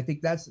past. And I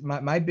think that's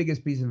my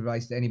biggest piece of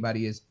advice to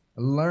anybody is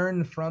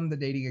learn from the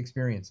dating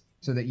experience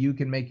so that you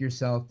can make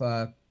yourself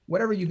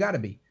whatever you got to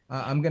be.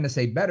 I'm going to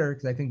say better,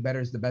 because I think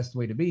better is the best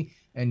way to be.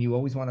 And you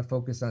always want to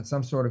focus on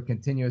some sort of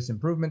continuous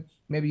improvement.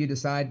 Maybe you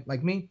decide,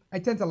 like me, I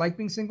tend to like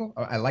being single.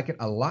 I like it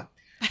a lot.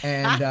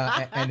 And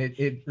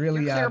it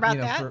really,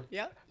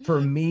 for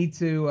me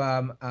to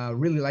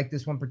really like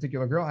this one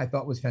particular girl, I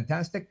thought was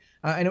fantastic.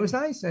 And it was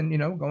nice. And,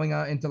 going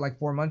on into like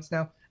 4 months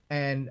now.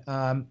 And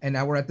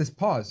now we're at this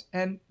pause.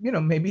 And,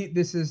 maybe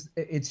this is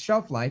its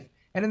shelf life.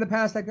 And in the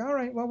past, I go, all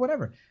right, well,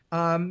 whatever.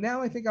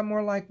 Now I think I'm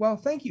more like, well,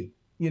 thank you.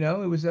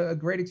 It was a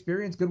great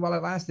experience, good while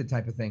it lasted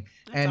type of thing.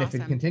 That's and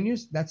awesome. If it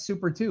continues, that's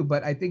super too.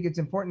 But I think it's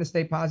important to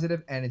stay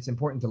positive, and it's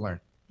important to learn.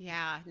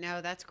 Yeah,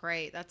 no, that's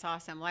great. That's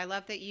awesome. Well, I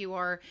love that you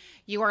are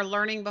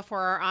learning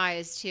before our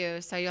eyes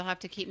too. So you'll have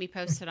to keep me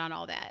posted on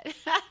all that.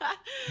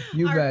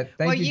 You bet. Thank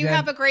you, Well, you Jen.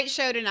 have a great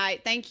show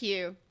tonight. Thank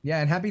you.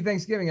 Yeah, and happy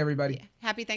Thanksgiving, everybody. Happy Thanksgiving.